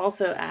and he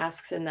also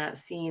asks in that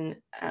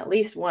scene at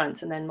least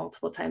once and then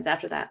multiple times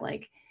after that,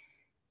 like,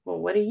 well,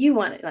 what do you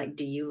want? Like,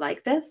 do you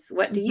like this?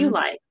 What do you Hmm.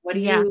 like? What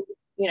do Yeah.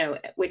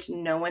 which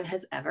no one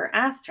has ever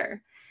asked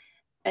her.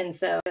 And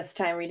so this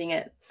time reading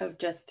it, of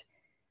just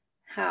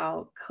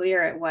how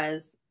clear it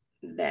was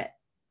that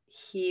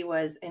he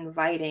was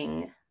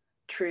inviting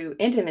true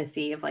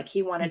intimacy, of like,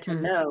 he wanted to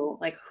Hmm. know,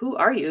 like, who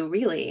are you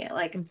really?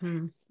 Like,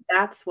 Hmm.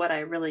 that's what I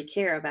really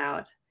care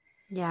about.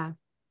 Yeah.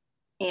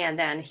 And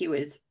then he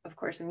was, of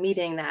course,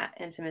 meeting that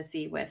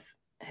intimacy with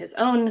his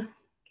own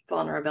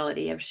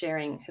vulnerability of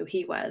sharing who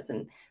he was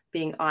and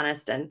being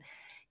honest and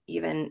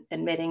even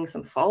admitting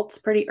some faults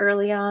pretty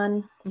early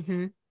on.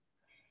 Hmm.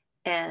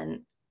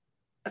 And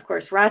of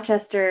course,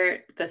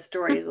 Rochester, the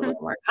story is a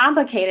little more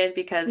complicated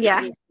because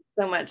Yeah. he has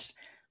so much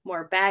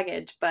more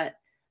baggage, but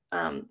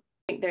I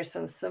think there's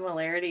some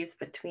similarities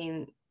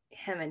between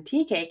him and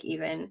Tea Cake,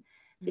 even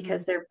Hmm.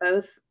 because they're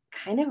both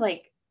kind of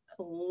like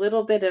a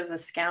little bit of a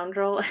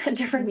scoundrel at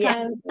different Yeah.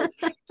 times.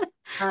 Like,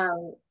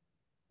 um,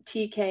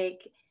 Tea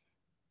Cake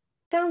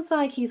sounds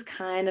like he's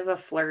kind of a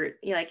flirt.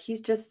 Like,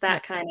 he's just Yeah.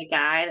 that kind of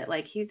guy that,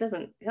 like, he's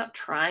not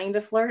trying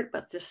to flirt,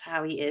 but just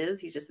how he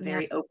is. He's just Yeah.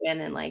 very open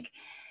and like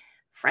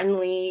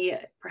friendly,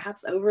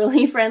 perhaps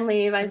overly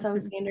friendly by some Hmm.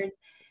 standards.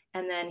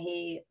 And then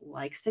he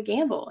likes to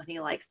gamble and he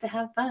likes to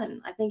have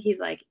fun. I think he's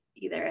like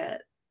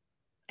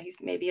he's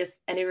maybe a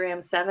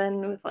Enneagram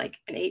 7 with like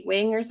an 8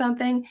 wing or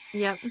something.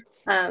 Yep.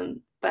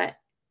 But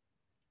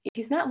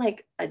he's not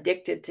like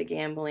addicted to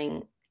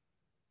gambling,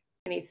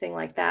 anything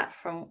like that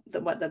from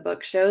what the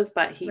book shows,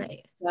 but he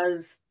Right.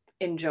 does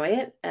enjoy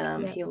it.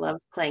 Yep. He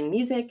loves playing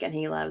music and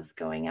he loves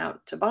going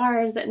out to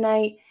bars at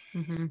night.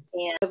 Hmm.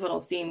 And a pivotal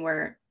scene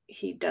where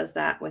he does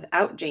that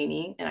without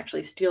Janie and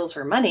actually steals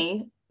her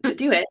money to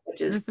do it,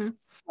 which is Hmm.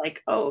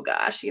 like, oh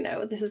gosh,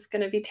 this is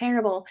going to be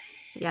terrible.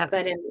 Yep.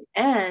 But in the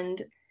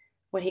end,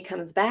 when he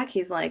comes back,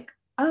 he's like,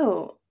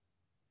 oh,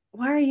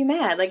 why are you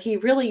mad? Like, he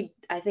really,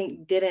 I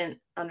think, didn't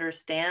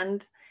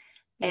understand.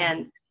 Yeah.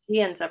 And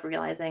she ends up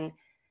realizing,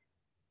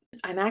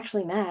 I'm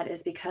actually mad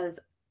is because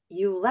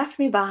you left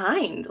me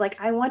behind. Like,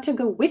 I want to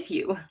go with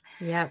you.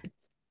 Yep.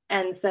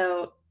 And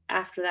so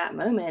after that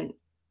moment,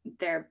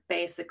 they're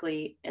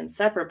basically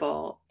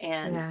inseparable.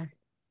 And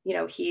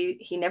Yeah.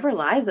 he never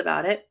lies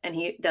about it, and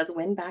he does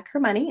win back her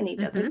money, and he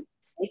Hmm. doesn't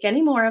take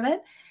any more of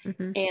it.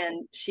 Hmm.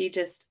 And she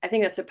just, I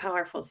think that's a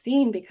powerful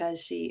scene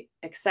because she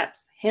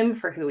accepts him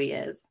for who he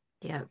is.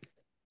 Yep.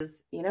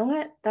 You know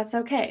what? That's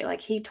okay. Like,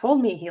 he told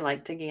me he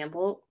liked to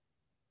gamble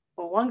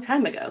a long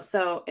time ago,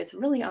 so it's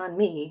really on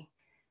me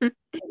to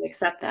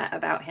accept that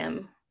about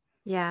him.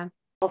 Yeah.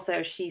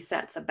 Also, she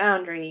sets a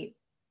boundary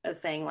of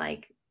saying,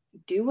 like,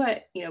 do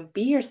what,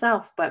 be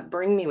yourself, but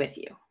bring me with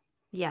you.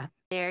 Yeah.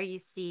 There you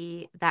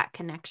see that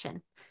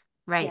connection,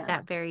 right? Yeah.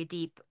 That very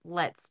deep,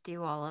 let's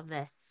do all of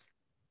this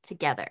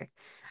together.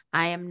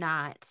 I am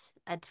not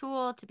a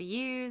tool to be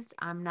used.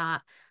 I'm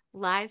not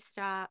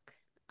livestock.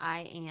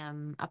 I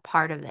am a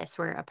part of this.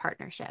 We're a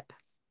partnership.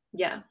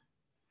 Yeah.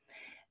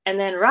 And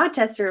then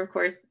Rochester, of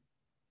course,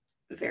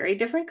 very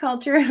different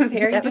culture,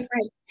 very Yeah.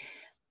 different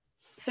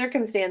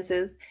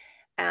circumstances.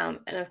 And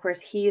of course,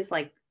 he's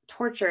like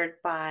tortured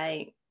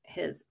by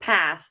his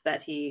past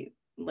that he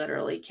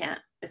literally can't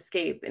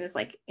escape, and it's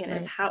like in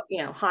his Right.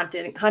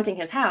 house, haunting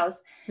his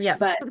house. Yep.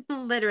 But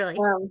Literally.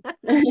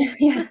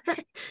 yeah,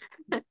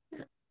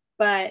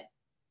 but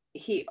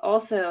he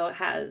also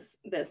has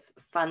this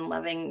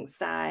fun-loving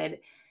side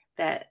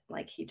that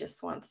like he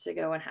just wants to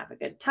go and have a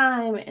good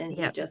time, and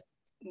he Yep. just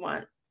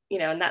want,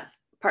 and that's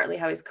partly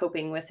how he's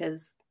coping with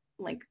his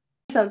like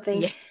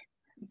something. Yeah,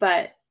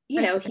 But,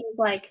 for sure. he's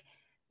like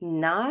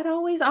not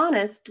always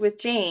honest with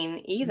Jane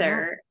No.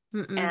 either.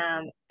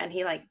 Mm-mm. And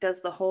he like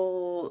does the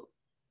whole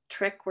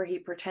trick where he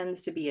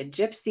pretends to be a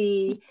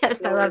gypsy Yes,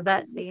 in I order love to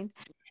that scene.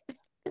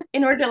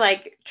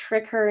 like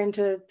trick her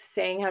into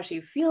saying how she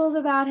feels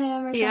about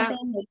him or Yeah.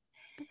 something.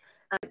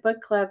 Like,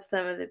 book club,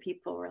 some of the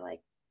people were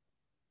like,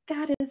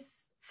 that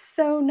is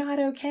so not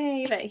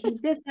okay that he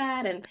did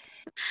that. And,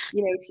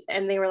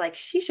 and they were like,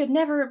 she should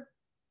never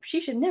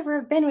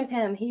have been with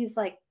him. He's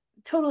like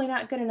totally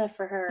not good enough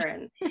for her.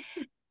 And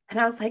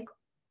I was like,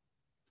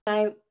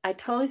 I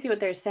totally see what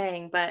they're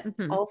saying, but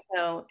Hmm.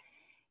 also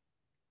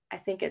I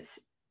think it's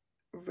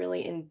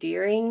really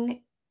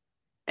endearing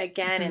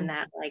again in Hmm.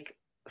 that like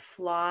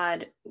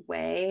flawed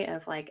way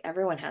of like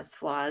everyone has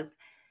flaws,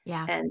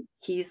 Yeah. and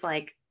he's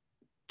like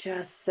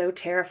just so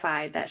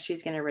terrified that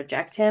she's going to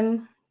reject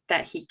him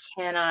that he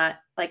cannot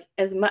like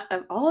as much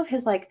of all of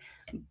his like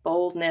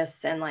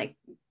boldness and like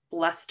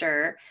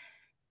bluster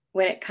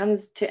when it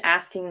comes to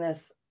asking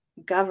this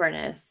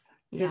governess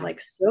who's Yeah. like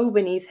so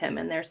beneath him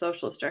in their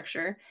social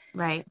structure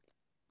Right.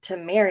 to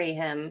marry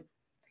him.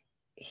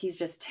 He's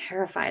just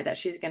terrified that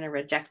she's going to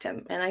reject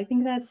him. And I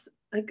think that's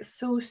like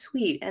so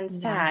sweet and Yeah.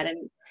 sad.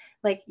 And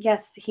like,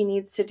 yes, he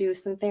needs to do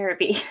some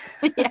therapy.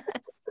 Yes.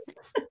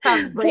 But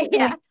Probably. like,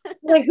 Yeah.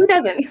 who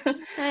doesn't?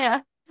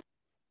 Yeah.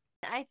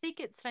 I think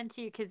it's fun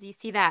too because you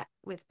see that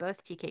with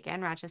both Tea Cake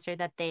and Rochester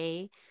that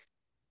they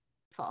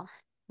fall,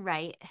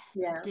 right?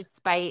 Yeah.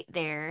 Despite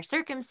their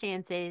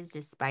circumstances,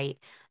 despite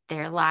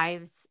their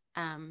lives,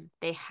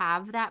 they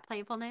have that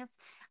playfulness.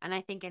 And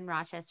I think in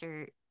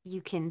Rochester,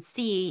 you can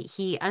see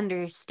he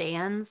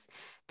understands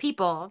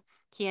people.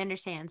 He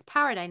understands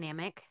power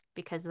dynamic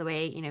because of the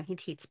way,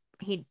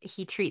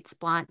 he treats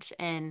Blanche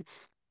and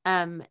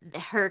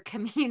her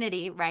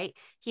community, right?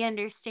 He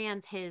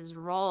understands his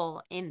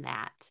role in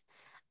that.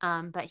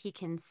 But he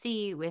can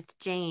see with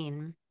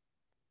Jane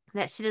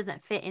that she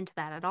doesn't fit into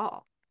that at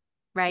all,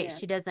 right? Yeah.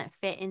 She doesn't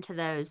fit into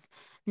those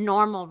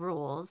normal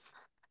rules.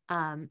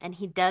 And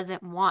he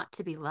doesn't want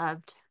to be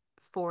loved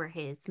for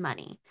his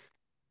money.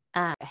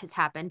 Has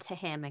happened to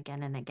him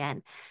again and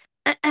again.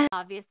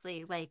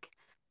 Obviously, like,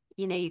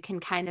 you can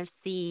kind of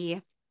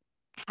see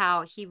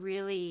how he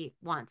really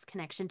wants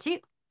connection too,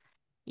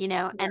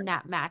 Yeah. and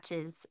that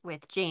matches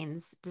with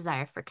Jane's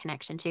desire for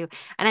connection too.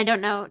 And I don't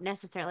know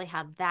necessarily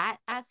how that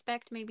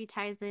aspect maybe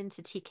ties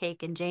into Tea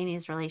Cake and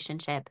Janie's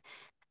relationship,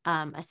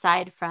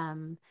 aside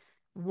from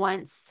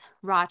once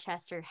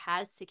Rochester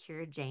has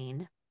secured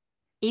Jane,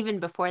 even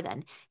before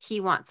then, he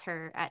wants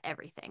her at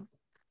everything,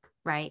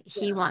 right?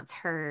 He Yeah. wants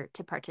her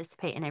to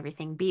participate in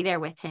everything, be there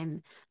with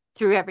him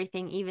through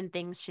everything, even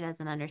things she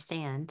doesn't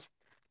understand.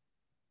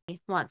 He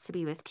wants to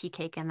be with Tea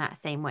Cake in that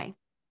same way.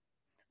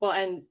 Well,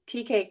 and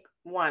Tea Cake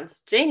wants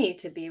Janie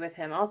to be with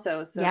him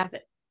also. So Yeah.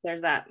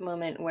 there's that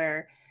moment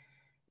where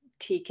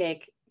Tea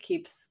Cake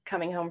keeps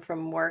coming home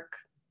from work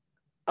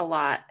a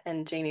lot,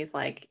 and Janie's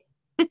like,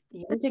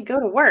 you need to go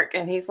to work.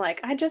 And he's like,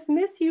 I just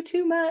miss you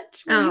too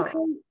much. Oh,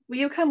 Will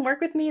you come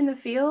work with me in the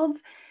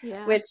fields?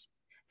 yeah. Which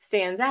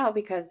stands out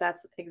because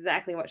that's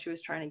exactly what she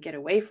was trying to get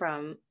away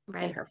from in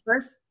Right. her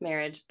first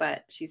marriage,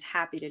 but she's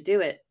happy to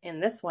do it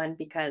in this one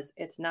because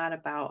it's not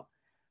about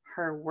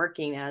her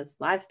working as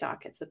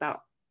livestock. It's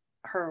about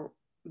her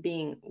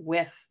being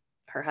with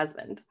her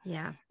husband.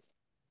 Yeah.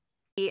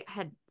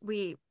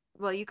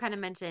 Well, you kind of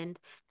mentioned,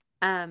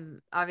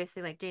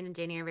 obviously like Jane and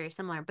Janie are very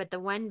similar, but the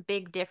one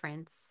big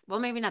difference, well,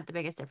 maybe not the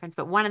biggest difference,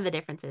 but one of the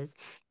differences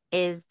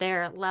is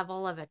their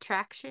level of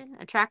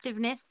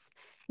attractiveness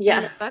in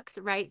Yeah. the books,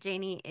 right?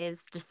 Janie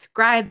is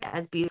described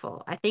as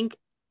beautiful. I think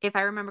if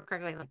I remember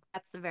correctly, like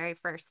that's the very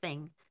first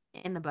thing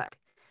in the book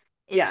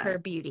is Yeah. her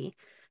beauty.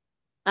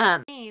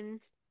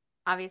 Jane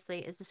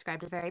obviously is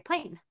described as very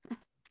plain.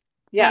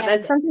 Yeah,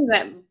 that's And something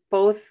that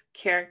both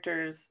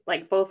characters,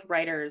 like both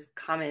writers,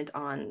 comment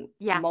on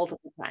yeah,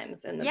 multiple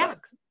times in the yeah.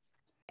 books.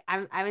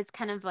 I was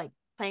kind of like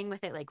playing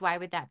with it, like, why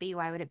would that be?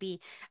 Why would it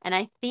be? And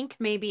I think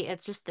maybe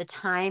it's just the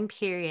time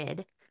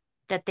period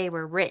that they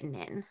were written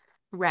in,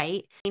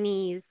 right?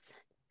 Chinese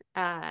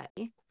uh,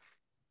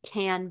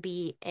 can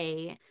be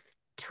a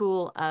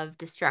tool of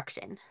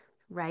destruction,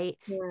 right?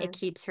 It Yeah.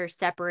 keeps her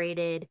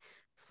separated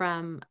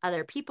from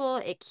other people.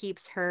 It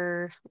keeps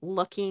her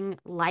looking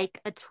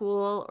like a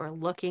tool or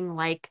looking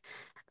like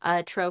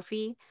a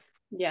trophy.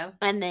 Yeah.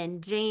 And then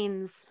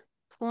Jane's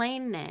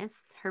plainness,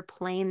 her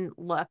plain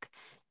look,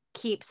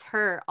 keeps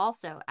her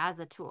also as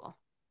a tool.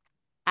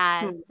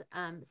 as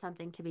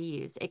something to be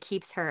used. It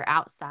keeps her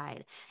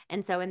outside.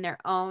 And so in their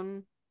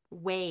own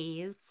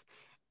ways,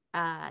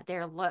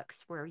 their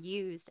looks were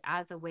used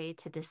as a way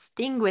to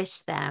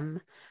distinguish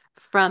them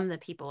from the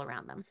people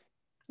around them.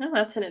 Oh,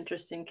 that's an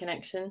interesting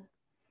connection.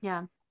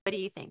 Yeah. What do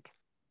you think?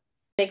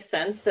 Makes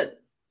sense that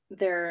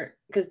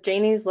because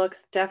Janie's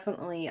looks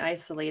definitely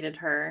isolated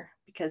her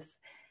because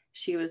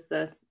she was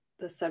the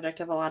subject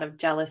of a lot of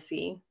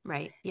jealousy.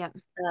 Right. Yep.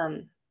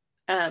 Um,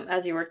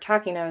 as you were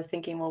talking, I was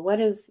thinking, well, what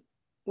does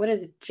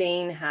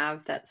Jane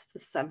have that's the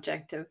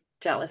subject of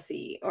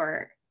jealousy,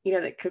 or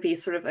that could be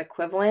sort of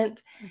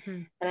equivalent?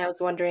 Mm-hmm. And I was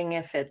wondering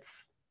if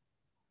it's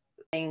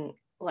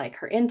like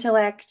her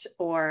intellect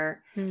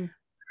or Mm,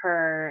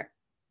 her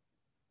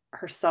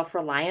her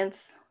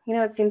self-reliance.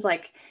 It seems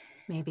like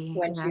maybe.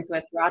 when Yeah. she's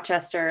with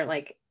Rochester,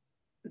 like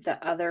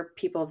the other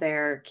people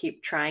there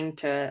keep trying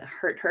to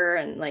hurt her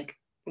and like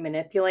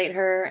manipulate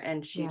her,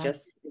 and she Yeah.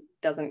 just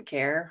doesn't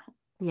care.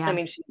 I Yeah.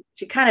 mean,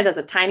 she kind of does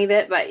a tiny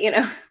bit, but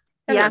Yeah.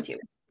 everyone's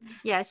human.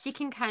 Yeah. She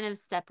can kind of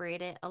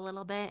separate it a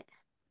little bit.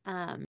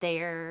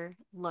 Their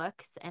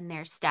looks and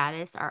their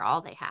status are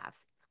all they have.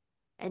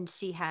 And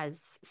she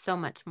has so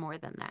much more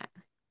than that.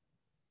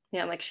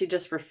 Yeah, like she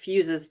just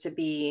refuses to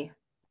be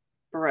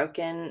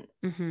broken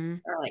Mm-hmm.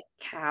 or like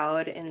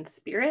cowed in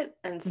spirit,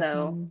 and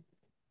so Mm-hmm.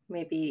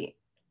 maybe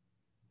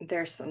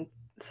there's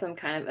some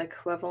kind of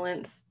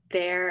equivalence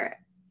there,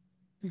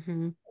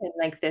 Mm-hmm. and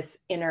like this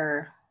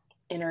inner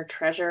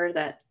treasure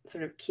that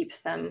sort of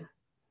keeps them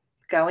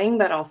going,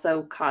 but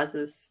also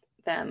causes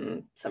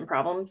them some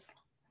problems.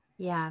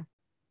 Yeah.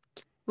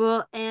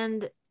 Well,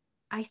 and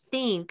I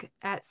think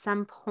at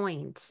some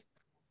point,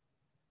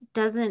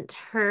 doesn't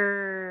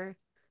her,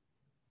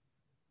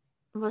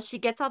 well, she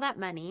gets all that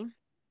money.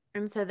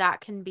 And so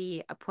that can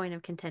be a point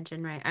of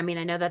contention, right? I mean,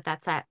 I know that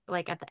that's at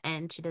like at the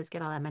end, she does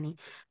get all that money.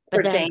 But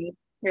Or then, Jane,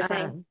 you're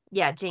saying?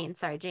 yeah, Jane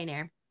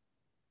Eyre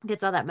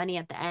gets all that money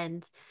at the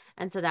end.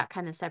 And so that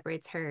kind of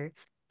separates her.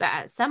 But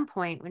at some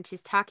point, when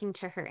she's talking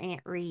to her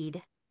Aunt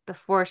Reed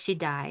before she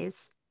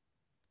dies,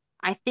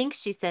 I think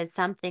she says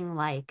something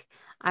like,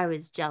 I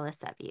was jealous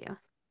of you.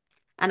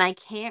 And I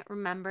can't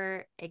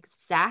remember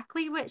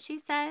exactly what she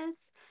says.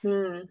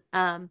 Hmm.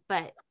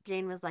 But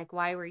Jane was like,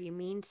 why were you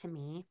mean to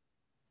me?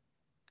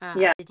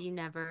 Yeah. Did you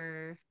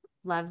never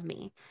love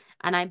me?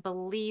 And I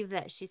believe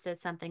that she says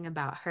something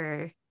about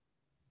her.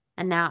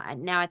 And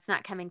now it's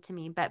not coming to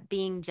me, but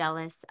being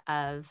jealous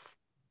of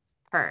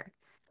her.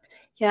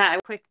 Yeah.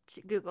 Quick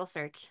Google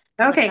search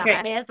because I Okay, thought great.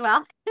 I may as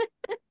well.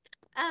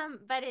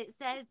 But it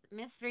says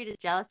Miss Reed is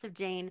jealous of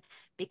Jane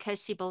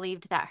because she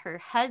believed that her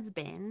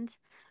husband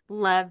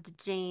loved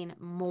Jane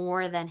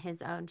more than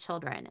his own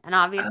children. And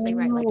obviously,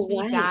 right, like Oh,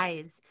 he right.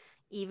 dies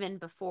even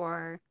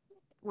before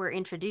we're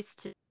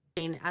introduced to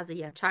Jane as a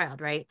young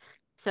child, right?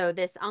 So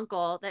this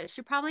uncle that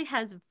she probably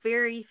has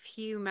very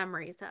few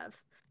memories of,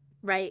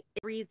 right?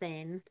 The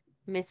reason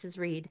Mrs.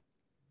 Reed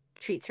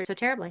treats her so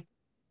terribly.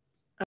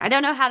 I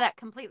don't know how that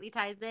completely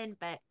ties in,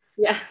 but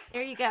Yeah.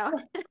 there you go.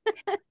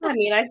 I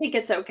mean, I think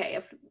it's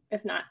okay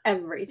if not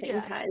everything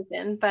Yeah. ties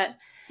in, but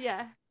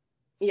Yeah.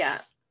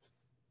 yeah.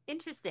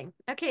 Interesting.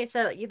 Okay,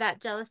 so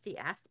that jealousy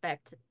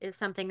aspect is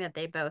something that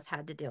they both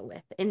had to deal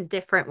with in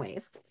different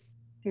ways.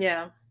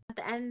 Yeah. At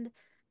the end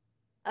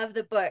of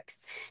the books,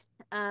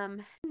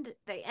 and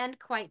they end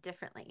quite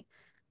differently.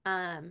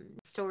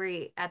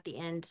 Story at the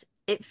end,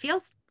 it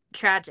feels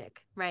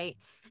tragic, right?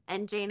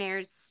 And Jane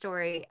Eyre's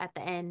story at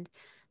the end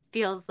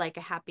feels like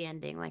a happy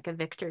ending, like a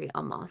victory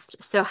almost.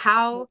 So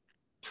how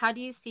do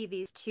you see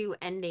these two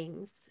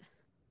endings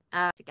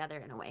together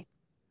in a way?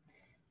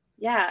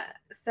 Yeah.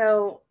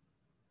 So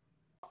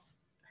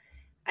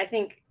I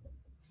think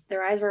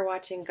their eyes were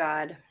watching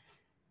God,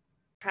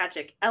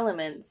 tragic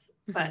elements,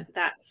 Hmm. but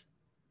that's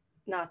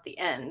not the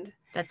end.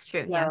 That's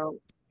true. Yeah. So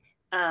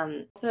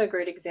also a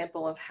great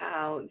example of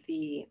how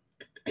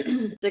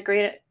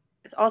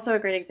it's also a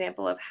great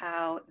example of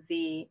how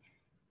the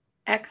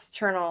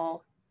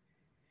external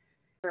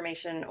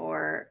transformation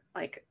or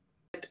like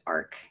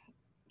arc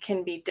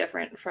can be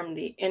different from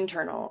the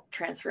internal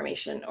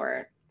transformation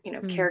or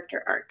Mm.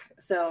 character arc.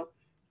 So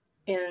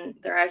in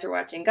Their Eyes Are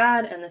Watching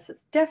God, and this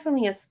is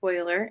definitely a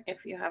spoiler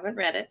if you haven't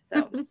read it,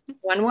 so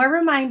one more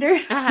reminder.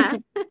 Uh-huh.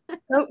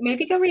 Oh,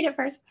 maybe go read it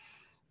first.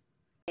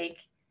 Like,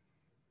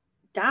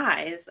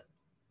 dies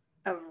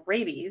of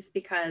rabies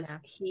because Yeah.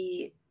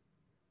 he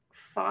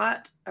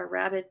fought a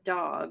rabid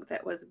dog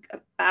that was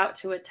about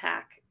to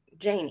attack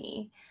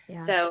Janie. Yeah.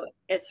 So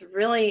it's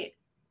really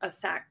a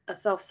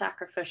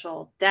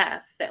self-sacrificial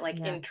death that, like,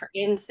 Yeah.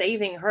 in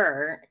saving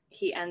her,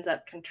 he ends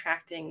up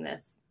contracting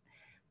this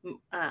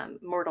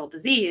mortal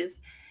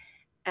disease.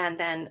 And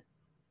then,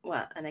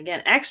 well, and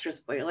again, extra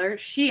spoiler,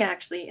 she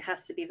actually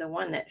has to be the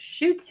one that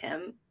shoots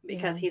him Yeah.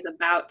 because he's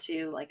about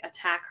to like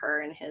attack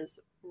her in his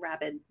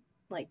rabid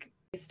like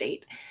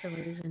state.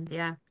 Delusions.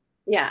 Yeah.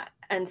 Yeah.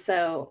 And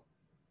so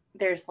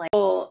there's like a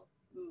whole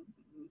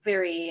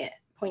very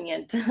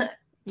poignant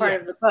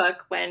part of the Yes.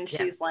 book when she's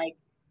Yes. like,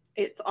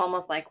 it's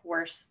almost like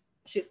worse.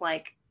 She's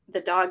like,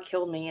 the dog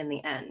killed me in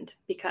the end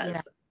Yeah.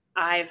 because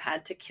I've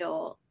had to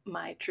kill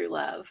my true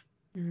love,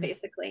 Mm-hmm.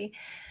 basically.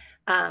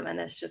 And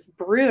it's just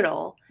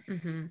brutal.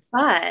 Mm-hmm.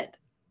 But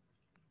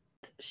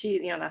she,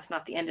 that's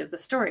not the end of the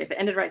story. If it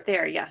ended right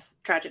there, yes,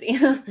 tragedy.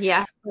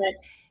 Yeah. But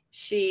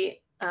she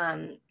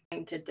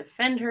going to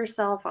defend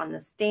herself on the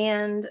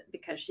stand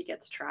because she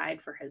gets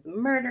tried for his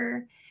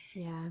murder,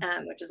 Yeah.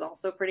 which is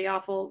also pretty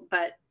awful.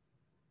 But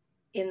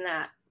in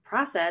that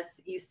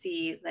process, you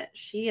see that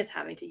she is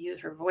having to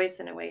use her voice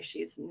in a way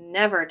she's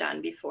never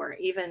done before,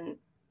 even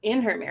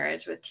in her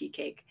marriage with Tea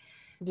Cake.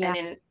 Yeah. And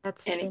in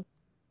That's and true.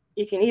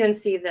 you can even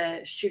see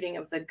the shooting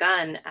of the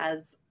gun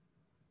as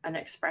an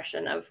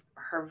expression of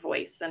her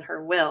voice and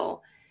her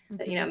will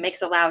that Mm-hmm.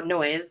 makes a loud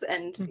noise,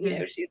 and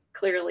Mm-hmm. she's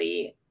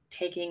clearly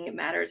taking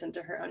matters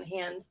into her own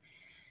hands.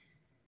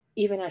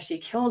 Even as she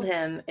killed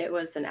him, it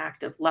was an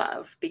act of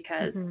love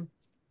because Mm-hmm.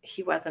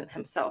 he wasn't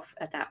himself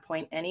at that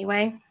point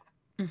anyway.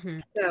 Mm-hmm.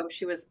 So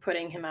she was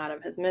putting him out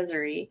of his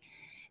misery,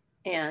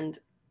 and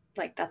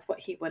like that's what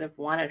he would have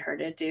wanted her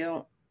to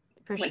do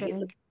For when he's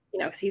sure.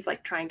 because he's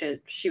like trying to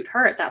shoot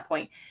her at that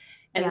point.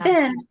 And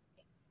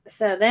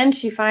Yeah. then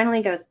she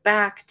finally goes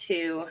back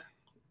to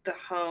the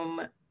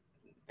home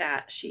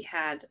that she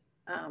had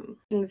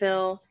in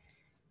Ville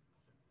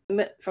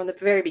from the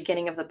very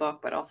beginning of the book,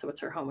 but also it's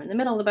her home in the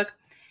middle of the book,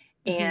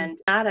 Mm-hmm.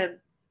 and not a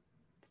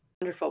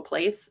wonderful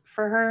place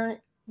for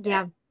her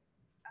Yeah.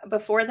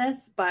 before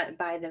this, but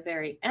by the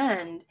very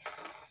end,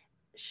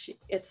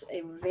 it's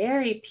a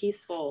very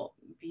peaceful,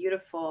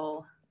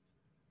 beautiful,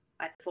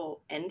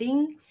 full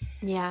ending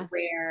Yeah.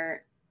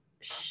 where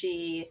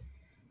she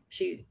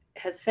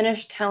has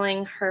finished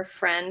telling her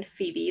friend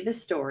Phoebe the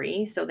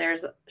story. So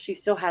she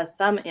still has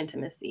some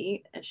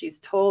intimacy, and she's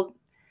told,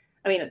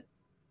 I mean,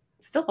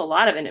 still a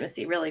lot of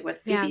intimacy really with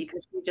Phoebe, Yeah.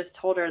 because we just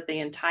told her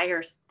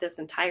this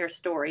entire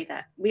story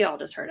that we all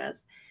just heard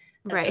as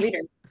the Right. reader.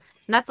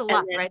 And that's a And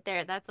lot then right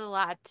there. That's a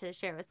lot to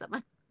share with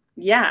someone.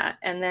 yeah,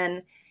 and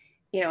then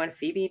and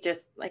Phoebe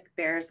just like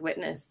bears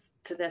witness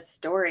to this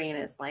story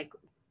and is like,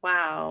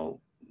 wow,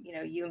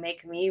 you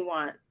make me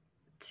want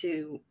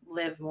to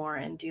live more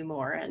and do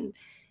more and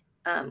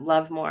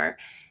love more.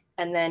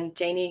 And then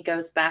Janie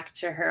goes back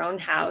to her own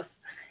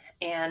house,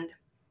 and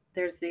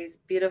there's these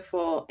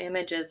beautiful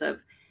images of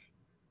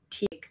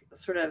Teak,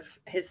 sort of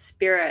his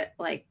spirit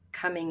like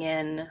coming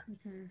in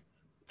Mm-hmm.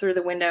 through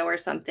the window or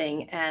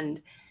something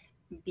and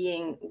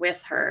being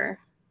with her.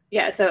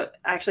 Yeah, so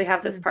I actually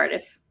have this part,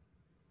 if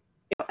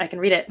I can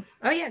read it.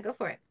 Oh yeah, go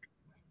for it.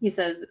 He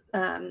says,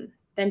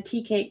 then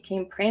Tea Cake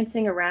came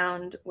prancing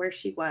around where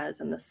she was,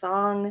 and the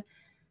song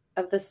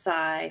of the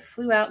sigh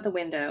flew out the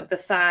window. The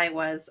sigh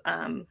was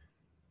a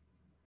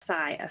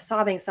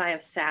sobbing sigh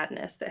of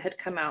sadness that had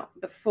come out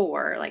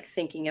before, like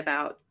thinking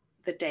about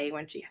the day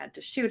when she had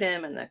to shoot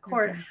him and the Mm-hmm.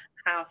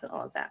 courthouse and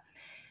all of that.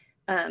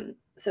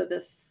 So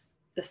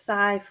the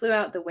sigh flew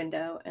out the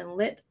window and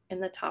lit in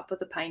the top of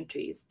the pine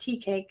trees. Tea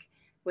Cake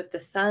with the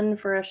sun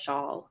for a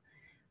shawl.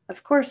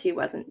 Of course he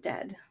wasn't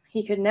dead.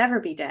 He could never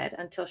be dead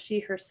until she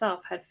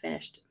herself had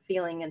finished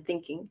feeling and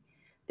thinking.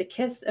 The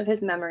kiss of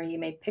his memory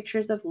made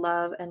pictures of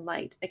love and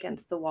light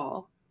against the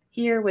wall.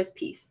 Here was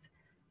peace.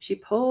 She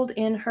pulled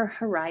in her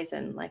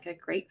horizon like a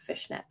great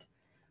fishnet,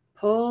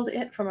 pulled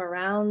it from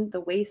around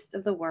the waist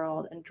of the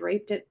world and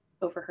draped it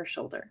over her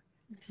shoulder.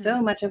 Mm-hmm.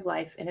 So much of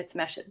life in its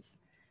meshes.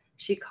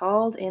 She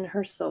called in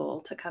her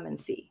soul to come and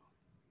see.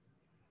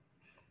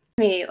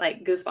 Me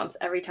like goosebumps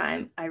every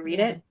time I read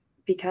Yeah. it,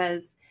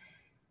 because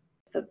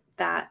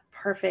that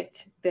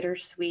perfect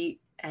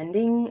bittersweet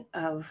ending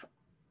of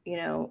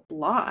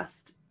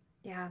lost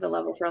Yeah. the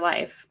love of her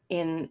life,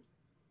 in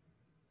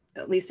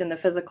at least in the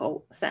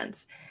physical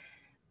sense,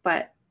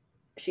 but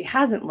she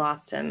hasn't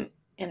lost him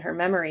in her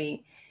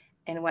memory,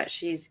 and what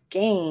she's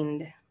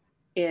gained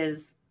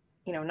is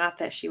not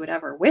that she would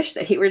ever wish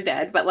that he were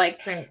dead, but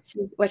like Right.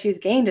 what she's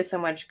gained is so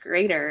much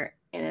greater,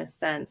 in a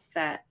sense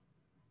that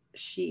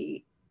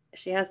she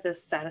has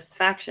this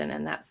satisfaction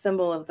and that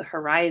symbol of the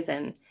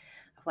horizon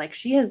of like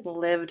she has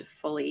lived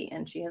fully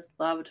and she has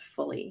loved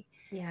fully.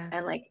 Yeah.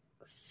 And like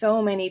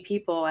so many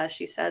people, as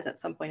she says at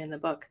some point in the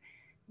book,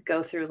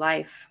 go through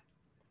life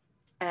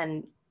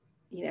and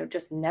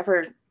just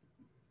never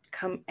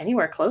come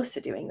anywhere close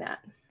to doing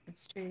that.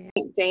 That's true.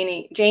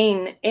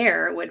 Jane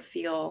Eyre would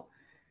feel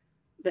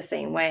the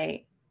same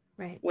way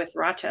Right. with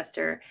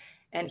Rochester,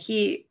 and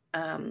he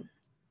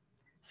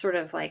sort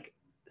of like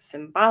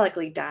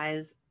symbolically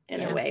dies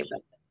in a Yeah. way,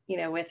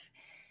 but with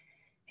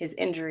his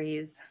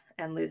injuries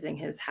and losing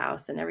his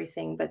house and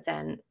everything, but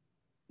then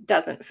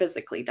doesn't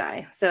physically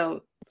die.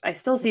 So I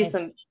still see Right.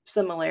 some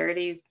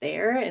similarities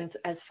there, and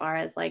as far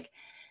as like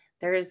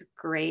there is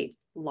great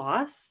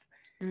loss,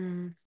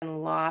 Mm. and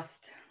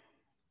lost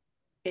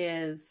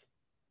is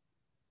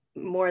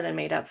more than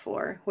made up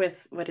for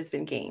with what has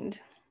been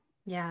gained.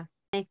 Yeah.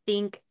 I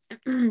think at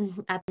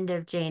the end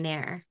of Jane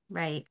Eyre,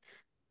 right?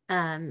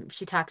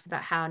 She talks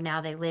about how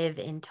now they live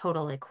in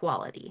total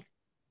equality.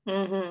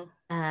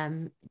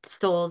 Mm-hmm.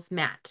 Souls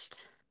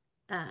matched.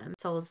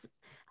 Souls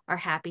are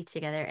happy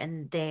together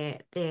and they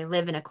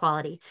live in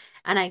equality.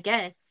 And I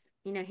guess,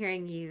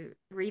 hearing you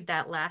read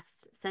that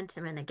last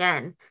sentiment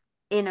again,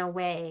 in a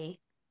way,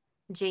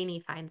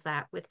 Janie finds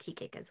that with tea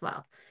cake as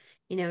well.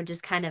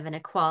 Just kind of an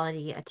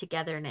equality, a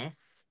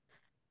togetherness,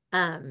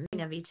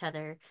 of each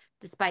other,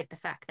 despite the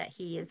fact that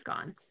he is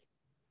gone.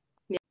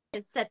 Yeah.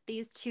 Set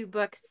these two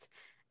books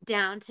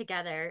down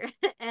together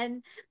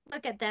and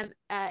look at them.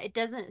 It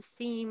doesn't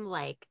seem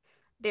like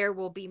there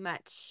will be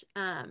much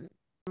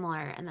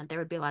similar, and that there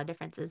would be a lot of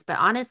differences. But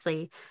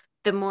honestly,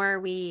 the more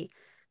we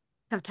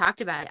have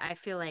talked about it, I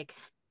feel like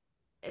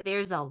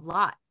there's a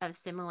lot of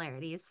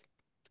similarities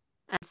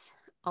and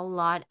a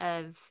lot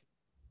of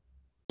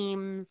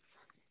themes,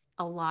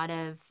 a lot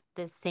of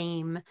the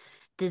same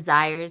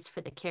desires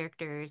for the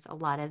characters, a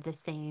lot of the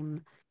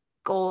same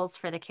goals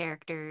for the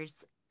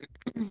characters,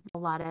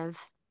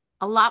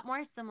 a lot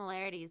more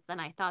similarities than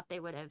I thought they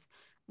would have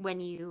when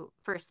you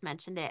first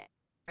mentioned it.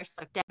 First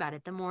looked about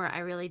it, the more I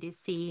really do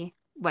see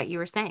what you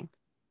were saying.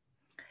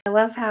 I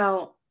love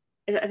how,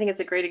 I think it's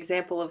a great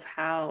example of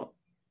how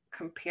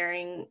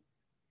comparing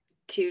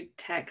two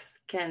texts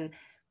can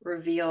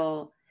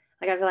reveal,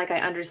 like, I feel like I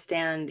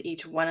understand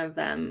each one of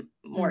them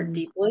more Mm-hmm.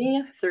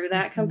 deeply through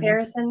that Mm-hmm.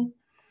 comparison.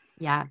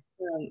 Yeah.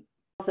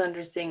 Also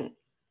interesting,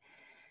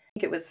 I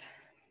think it was,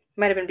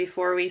 might have been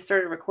before we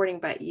started recording,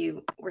 but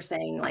you were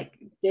saying, like,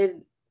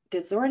 did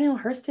Zora Neale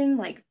Hurston,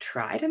 like,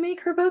 try to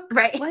make her book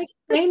Right. like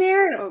Jane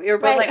Eyre? We were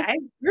both like, Right. I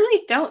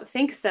really don't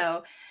think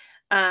so.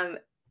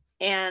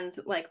 And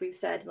like we've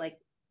said, like,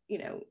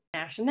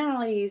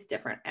 nationalities,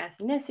 different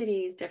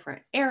ethnicities,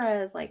 different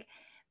eras, like,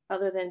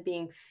 other than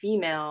being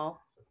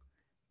female,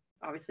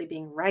 obviously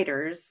being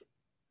writers,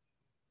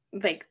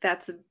 like,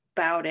 that's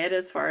about it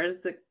as far as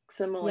the Yep.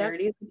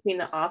 similarities between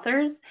the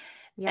authors.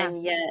 Yeah.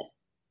 And yet,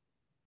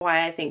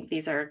 why I think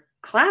these are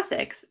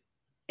classics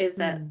is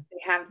that Mm. they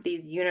have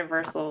these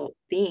universal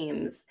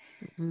themes,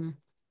 Mm-hmm.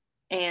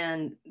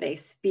 and they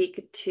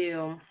speak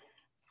to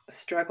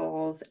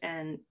struggles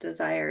and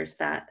desires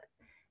that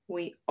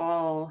we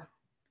all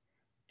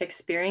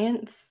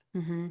experience.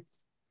 Mm-hmm.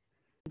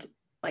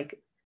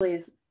 Like,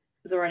 please,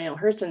 Zora Neale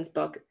Hurston's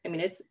book, I mean,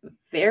 it's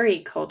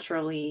very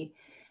culturally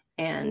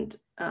and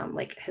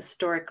like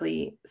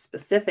historically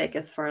specific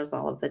as far as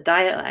all of the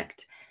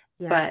dialect,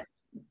 Yeah. but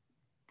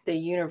the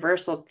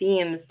universal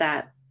themes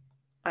that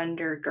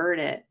undergird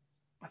it,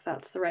 if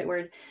that's the right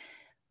word,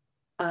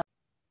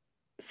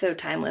 so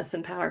timeless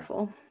and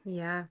powerful.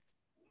 Yeah.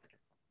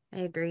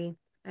 I agree.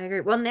 I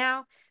agree. Well,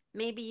 now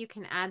maybe you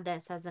can add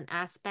this as an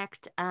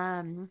aspect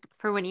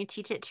for when you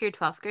teach it to your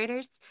 12th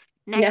graders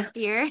Yeah, next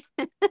year.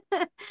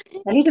 I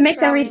You need to can make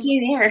them throw read in,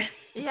 Jane Eyre.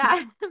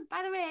 yeah,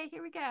 by the way,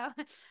 here we go.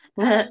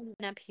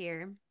 Up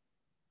here.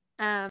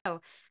 Oh,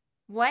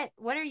 what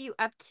are you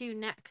up to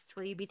next?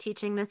 Will you be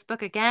teaching this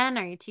book again?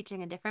 Are you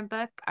teaching a different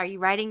book? Are you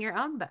writing your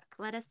own book?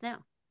 Let us know.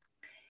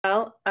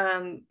 Well,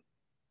 let's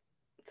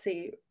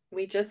see,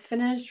 we just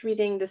finished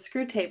reading the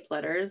Screw Tape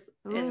Letters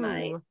in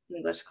my Ooh,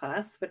 English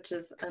class, which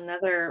is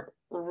another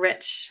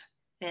rich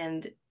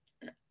and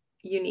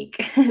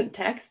unique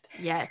text.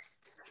 yes.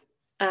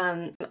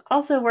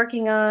 Also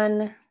working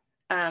on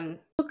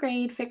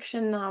grade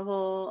fiction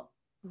novel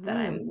that Ooh,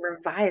 I'm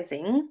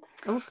revising,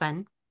 oh,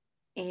 fun.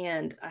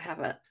 and I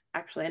have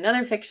actually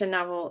another fiction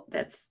novel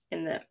that's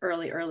in the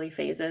early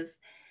phases.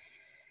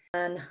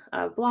 And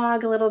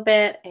blog a little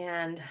bit,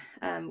 and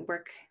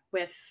work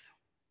with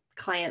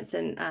clients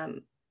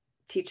and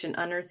teach an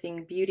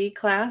unearthing beauty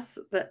class.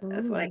 That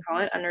is what I Ooh, call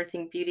it,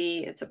 unearthing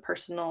beauty. It's a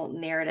personal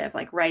narrative,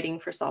 like writing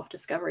for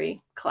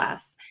self-discovery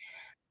class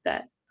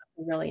that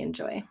I really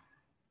enjoy.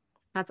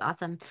 that's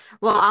awesome.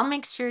 Well, I'll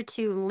make sure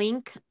to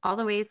link all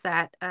the ways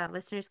that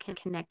listeners can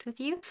connect with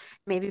you,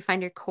 maybe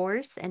find your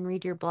course and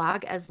read your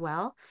blog as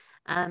well.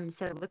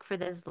 So look for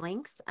those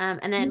links.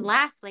 And then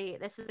lastly,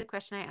 this is the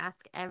question I ask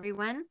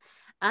everyone.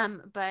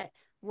 But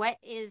what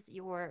is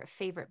your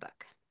favorite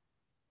book?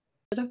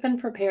 Should have been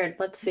prepared.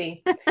 Let's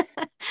see.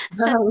 And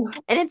Um,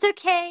 it's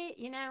okay,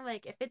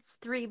 like if it's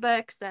 3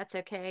 books, that's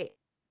okay.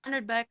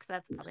 100 books,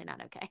 that's probably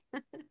not okay.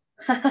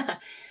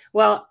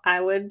 well,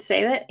 I would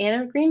say that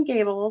Anne of Green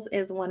Gables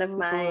is one of Ooh,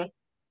 my,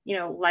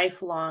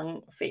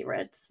 lifelong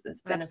favorites.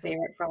 It's been a absolutely.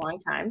 favorite for a long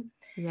time.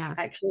 Yeah.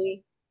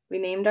 Actually, we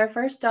named our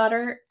first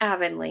daughter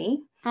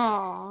Avonlea,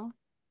 Oh,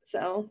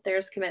 so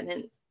there's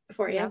commitment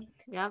for yep, you.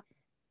 yep.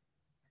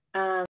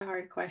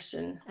 Hard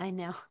question. I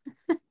know.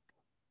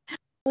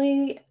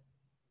 Really,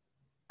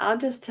 I'll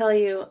just tell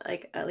you,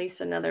 like, at least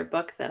another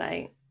book that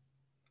I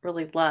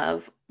really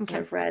love and Okay.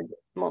 I've read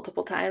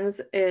multiple times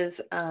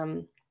is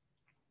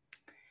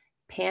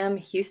Pam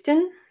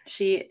Houston.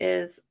 She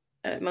is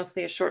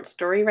mostly a short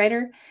story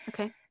writer,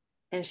 Okay.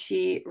 and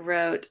she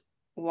wrote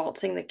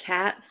Waltzing the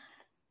Cat,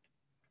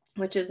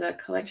 which is a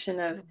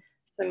collection of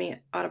semi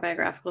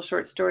autobiographical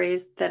short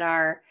stories that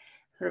are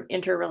sort of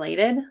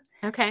interrelated.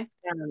 Okay.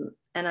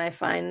 And I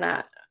find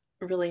that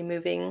really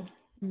moving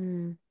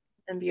Mm,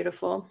 and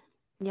beautiful.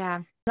 yeah.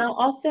 And I'll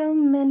also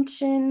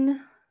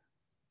mention,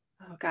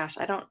 oh gosh,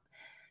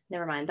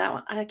 never mind that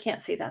one. I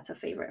can't say that's a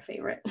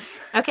favorite.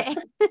 Okay.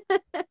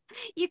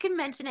 You can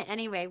mention it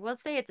anyway. We'll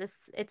say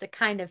it's a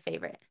kind of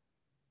favorite.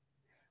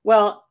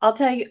 Well, I'll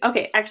tell you.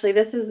 Okay, actually,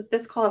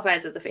 this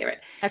qualifies as a favorite.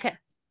 Okay.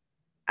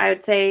 I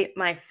would say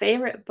my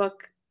favorite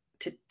book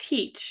to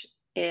teach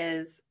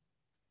is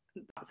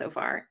so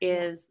far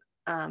Yeah. is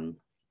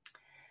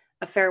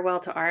A Farewell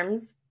to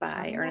Arms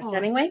by Ernest Oh,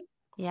 Hemingway.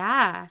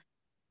 yeah.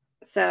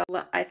 So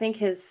I think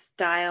his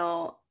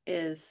style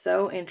is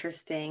so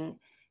interesting,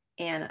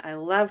 and I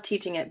love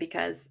teaching it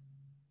because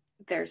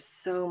there's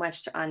so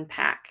much to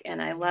unpack.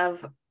 And I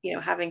love,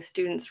 having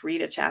students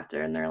read a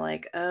chapter and they're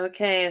like,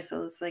 okay,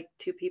 so it's like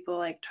two people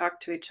like talk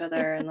to each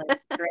other and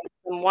like drink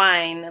some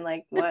wine and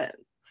like what's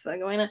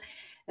going on?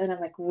 And I'm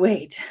like,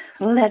 wait,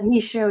 let me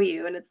show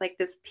you. And it's like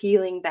this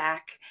peeling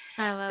back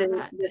I love the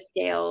that. the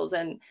scales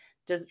and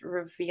just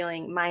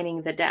revealing,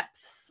 mining the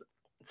depths.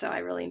 So I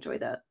really enjoy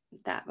that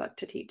book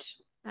to teach.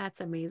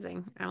 That's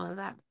amazing. I love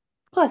that.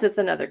 Plus, it's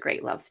another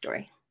great love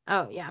story.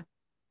 Oh, yeah.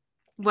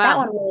 That Well,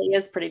 one really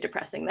is pretty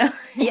depressing, though.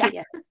 yeah.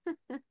 Yeah.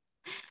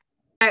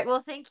 All right.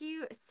 Well, thank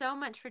you so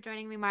much for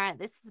joining me, Mara.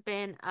 This has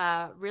been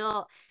a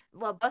real,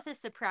 well, both a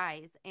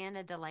surprise and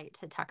a delight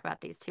to talk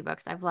about these two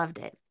books. I've loved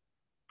it.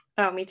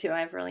 Oh, me too.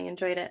 I've really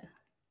enjoyed it.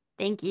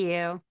 Thank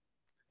you.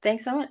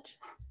 Thanks so much.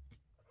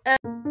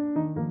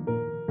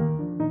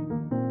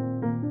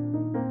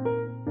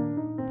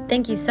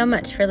 Thank you so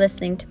much for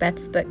listening to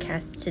Beth's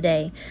Bookcast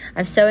today.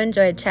 I've so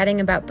enjoyed chatting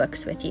about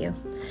books with you.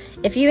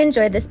 If you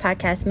enjoyed this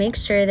podcast, make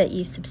sure that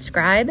you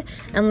subscribe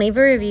and leave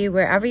a review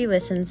wherever you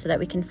listen so that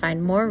we can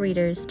find more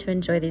readers to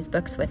enjoy these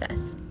books with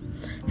us.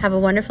 Have a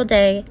wonderful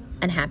day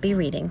and happy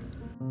reading.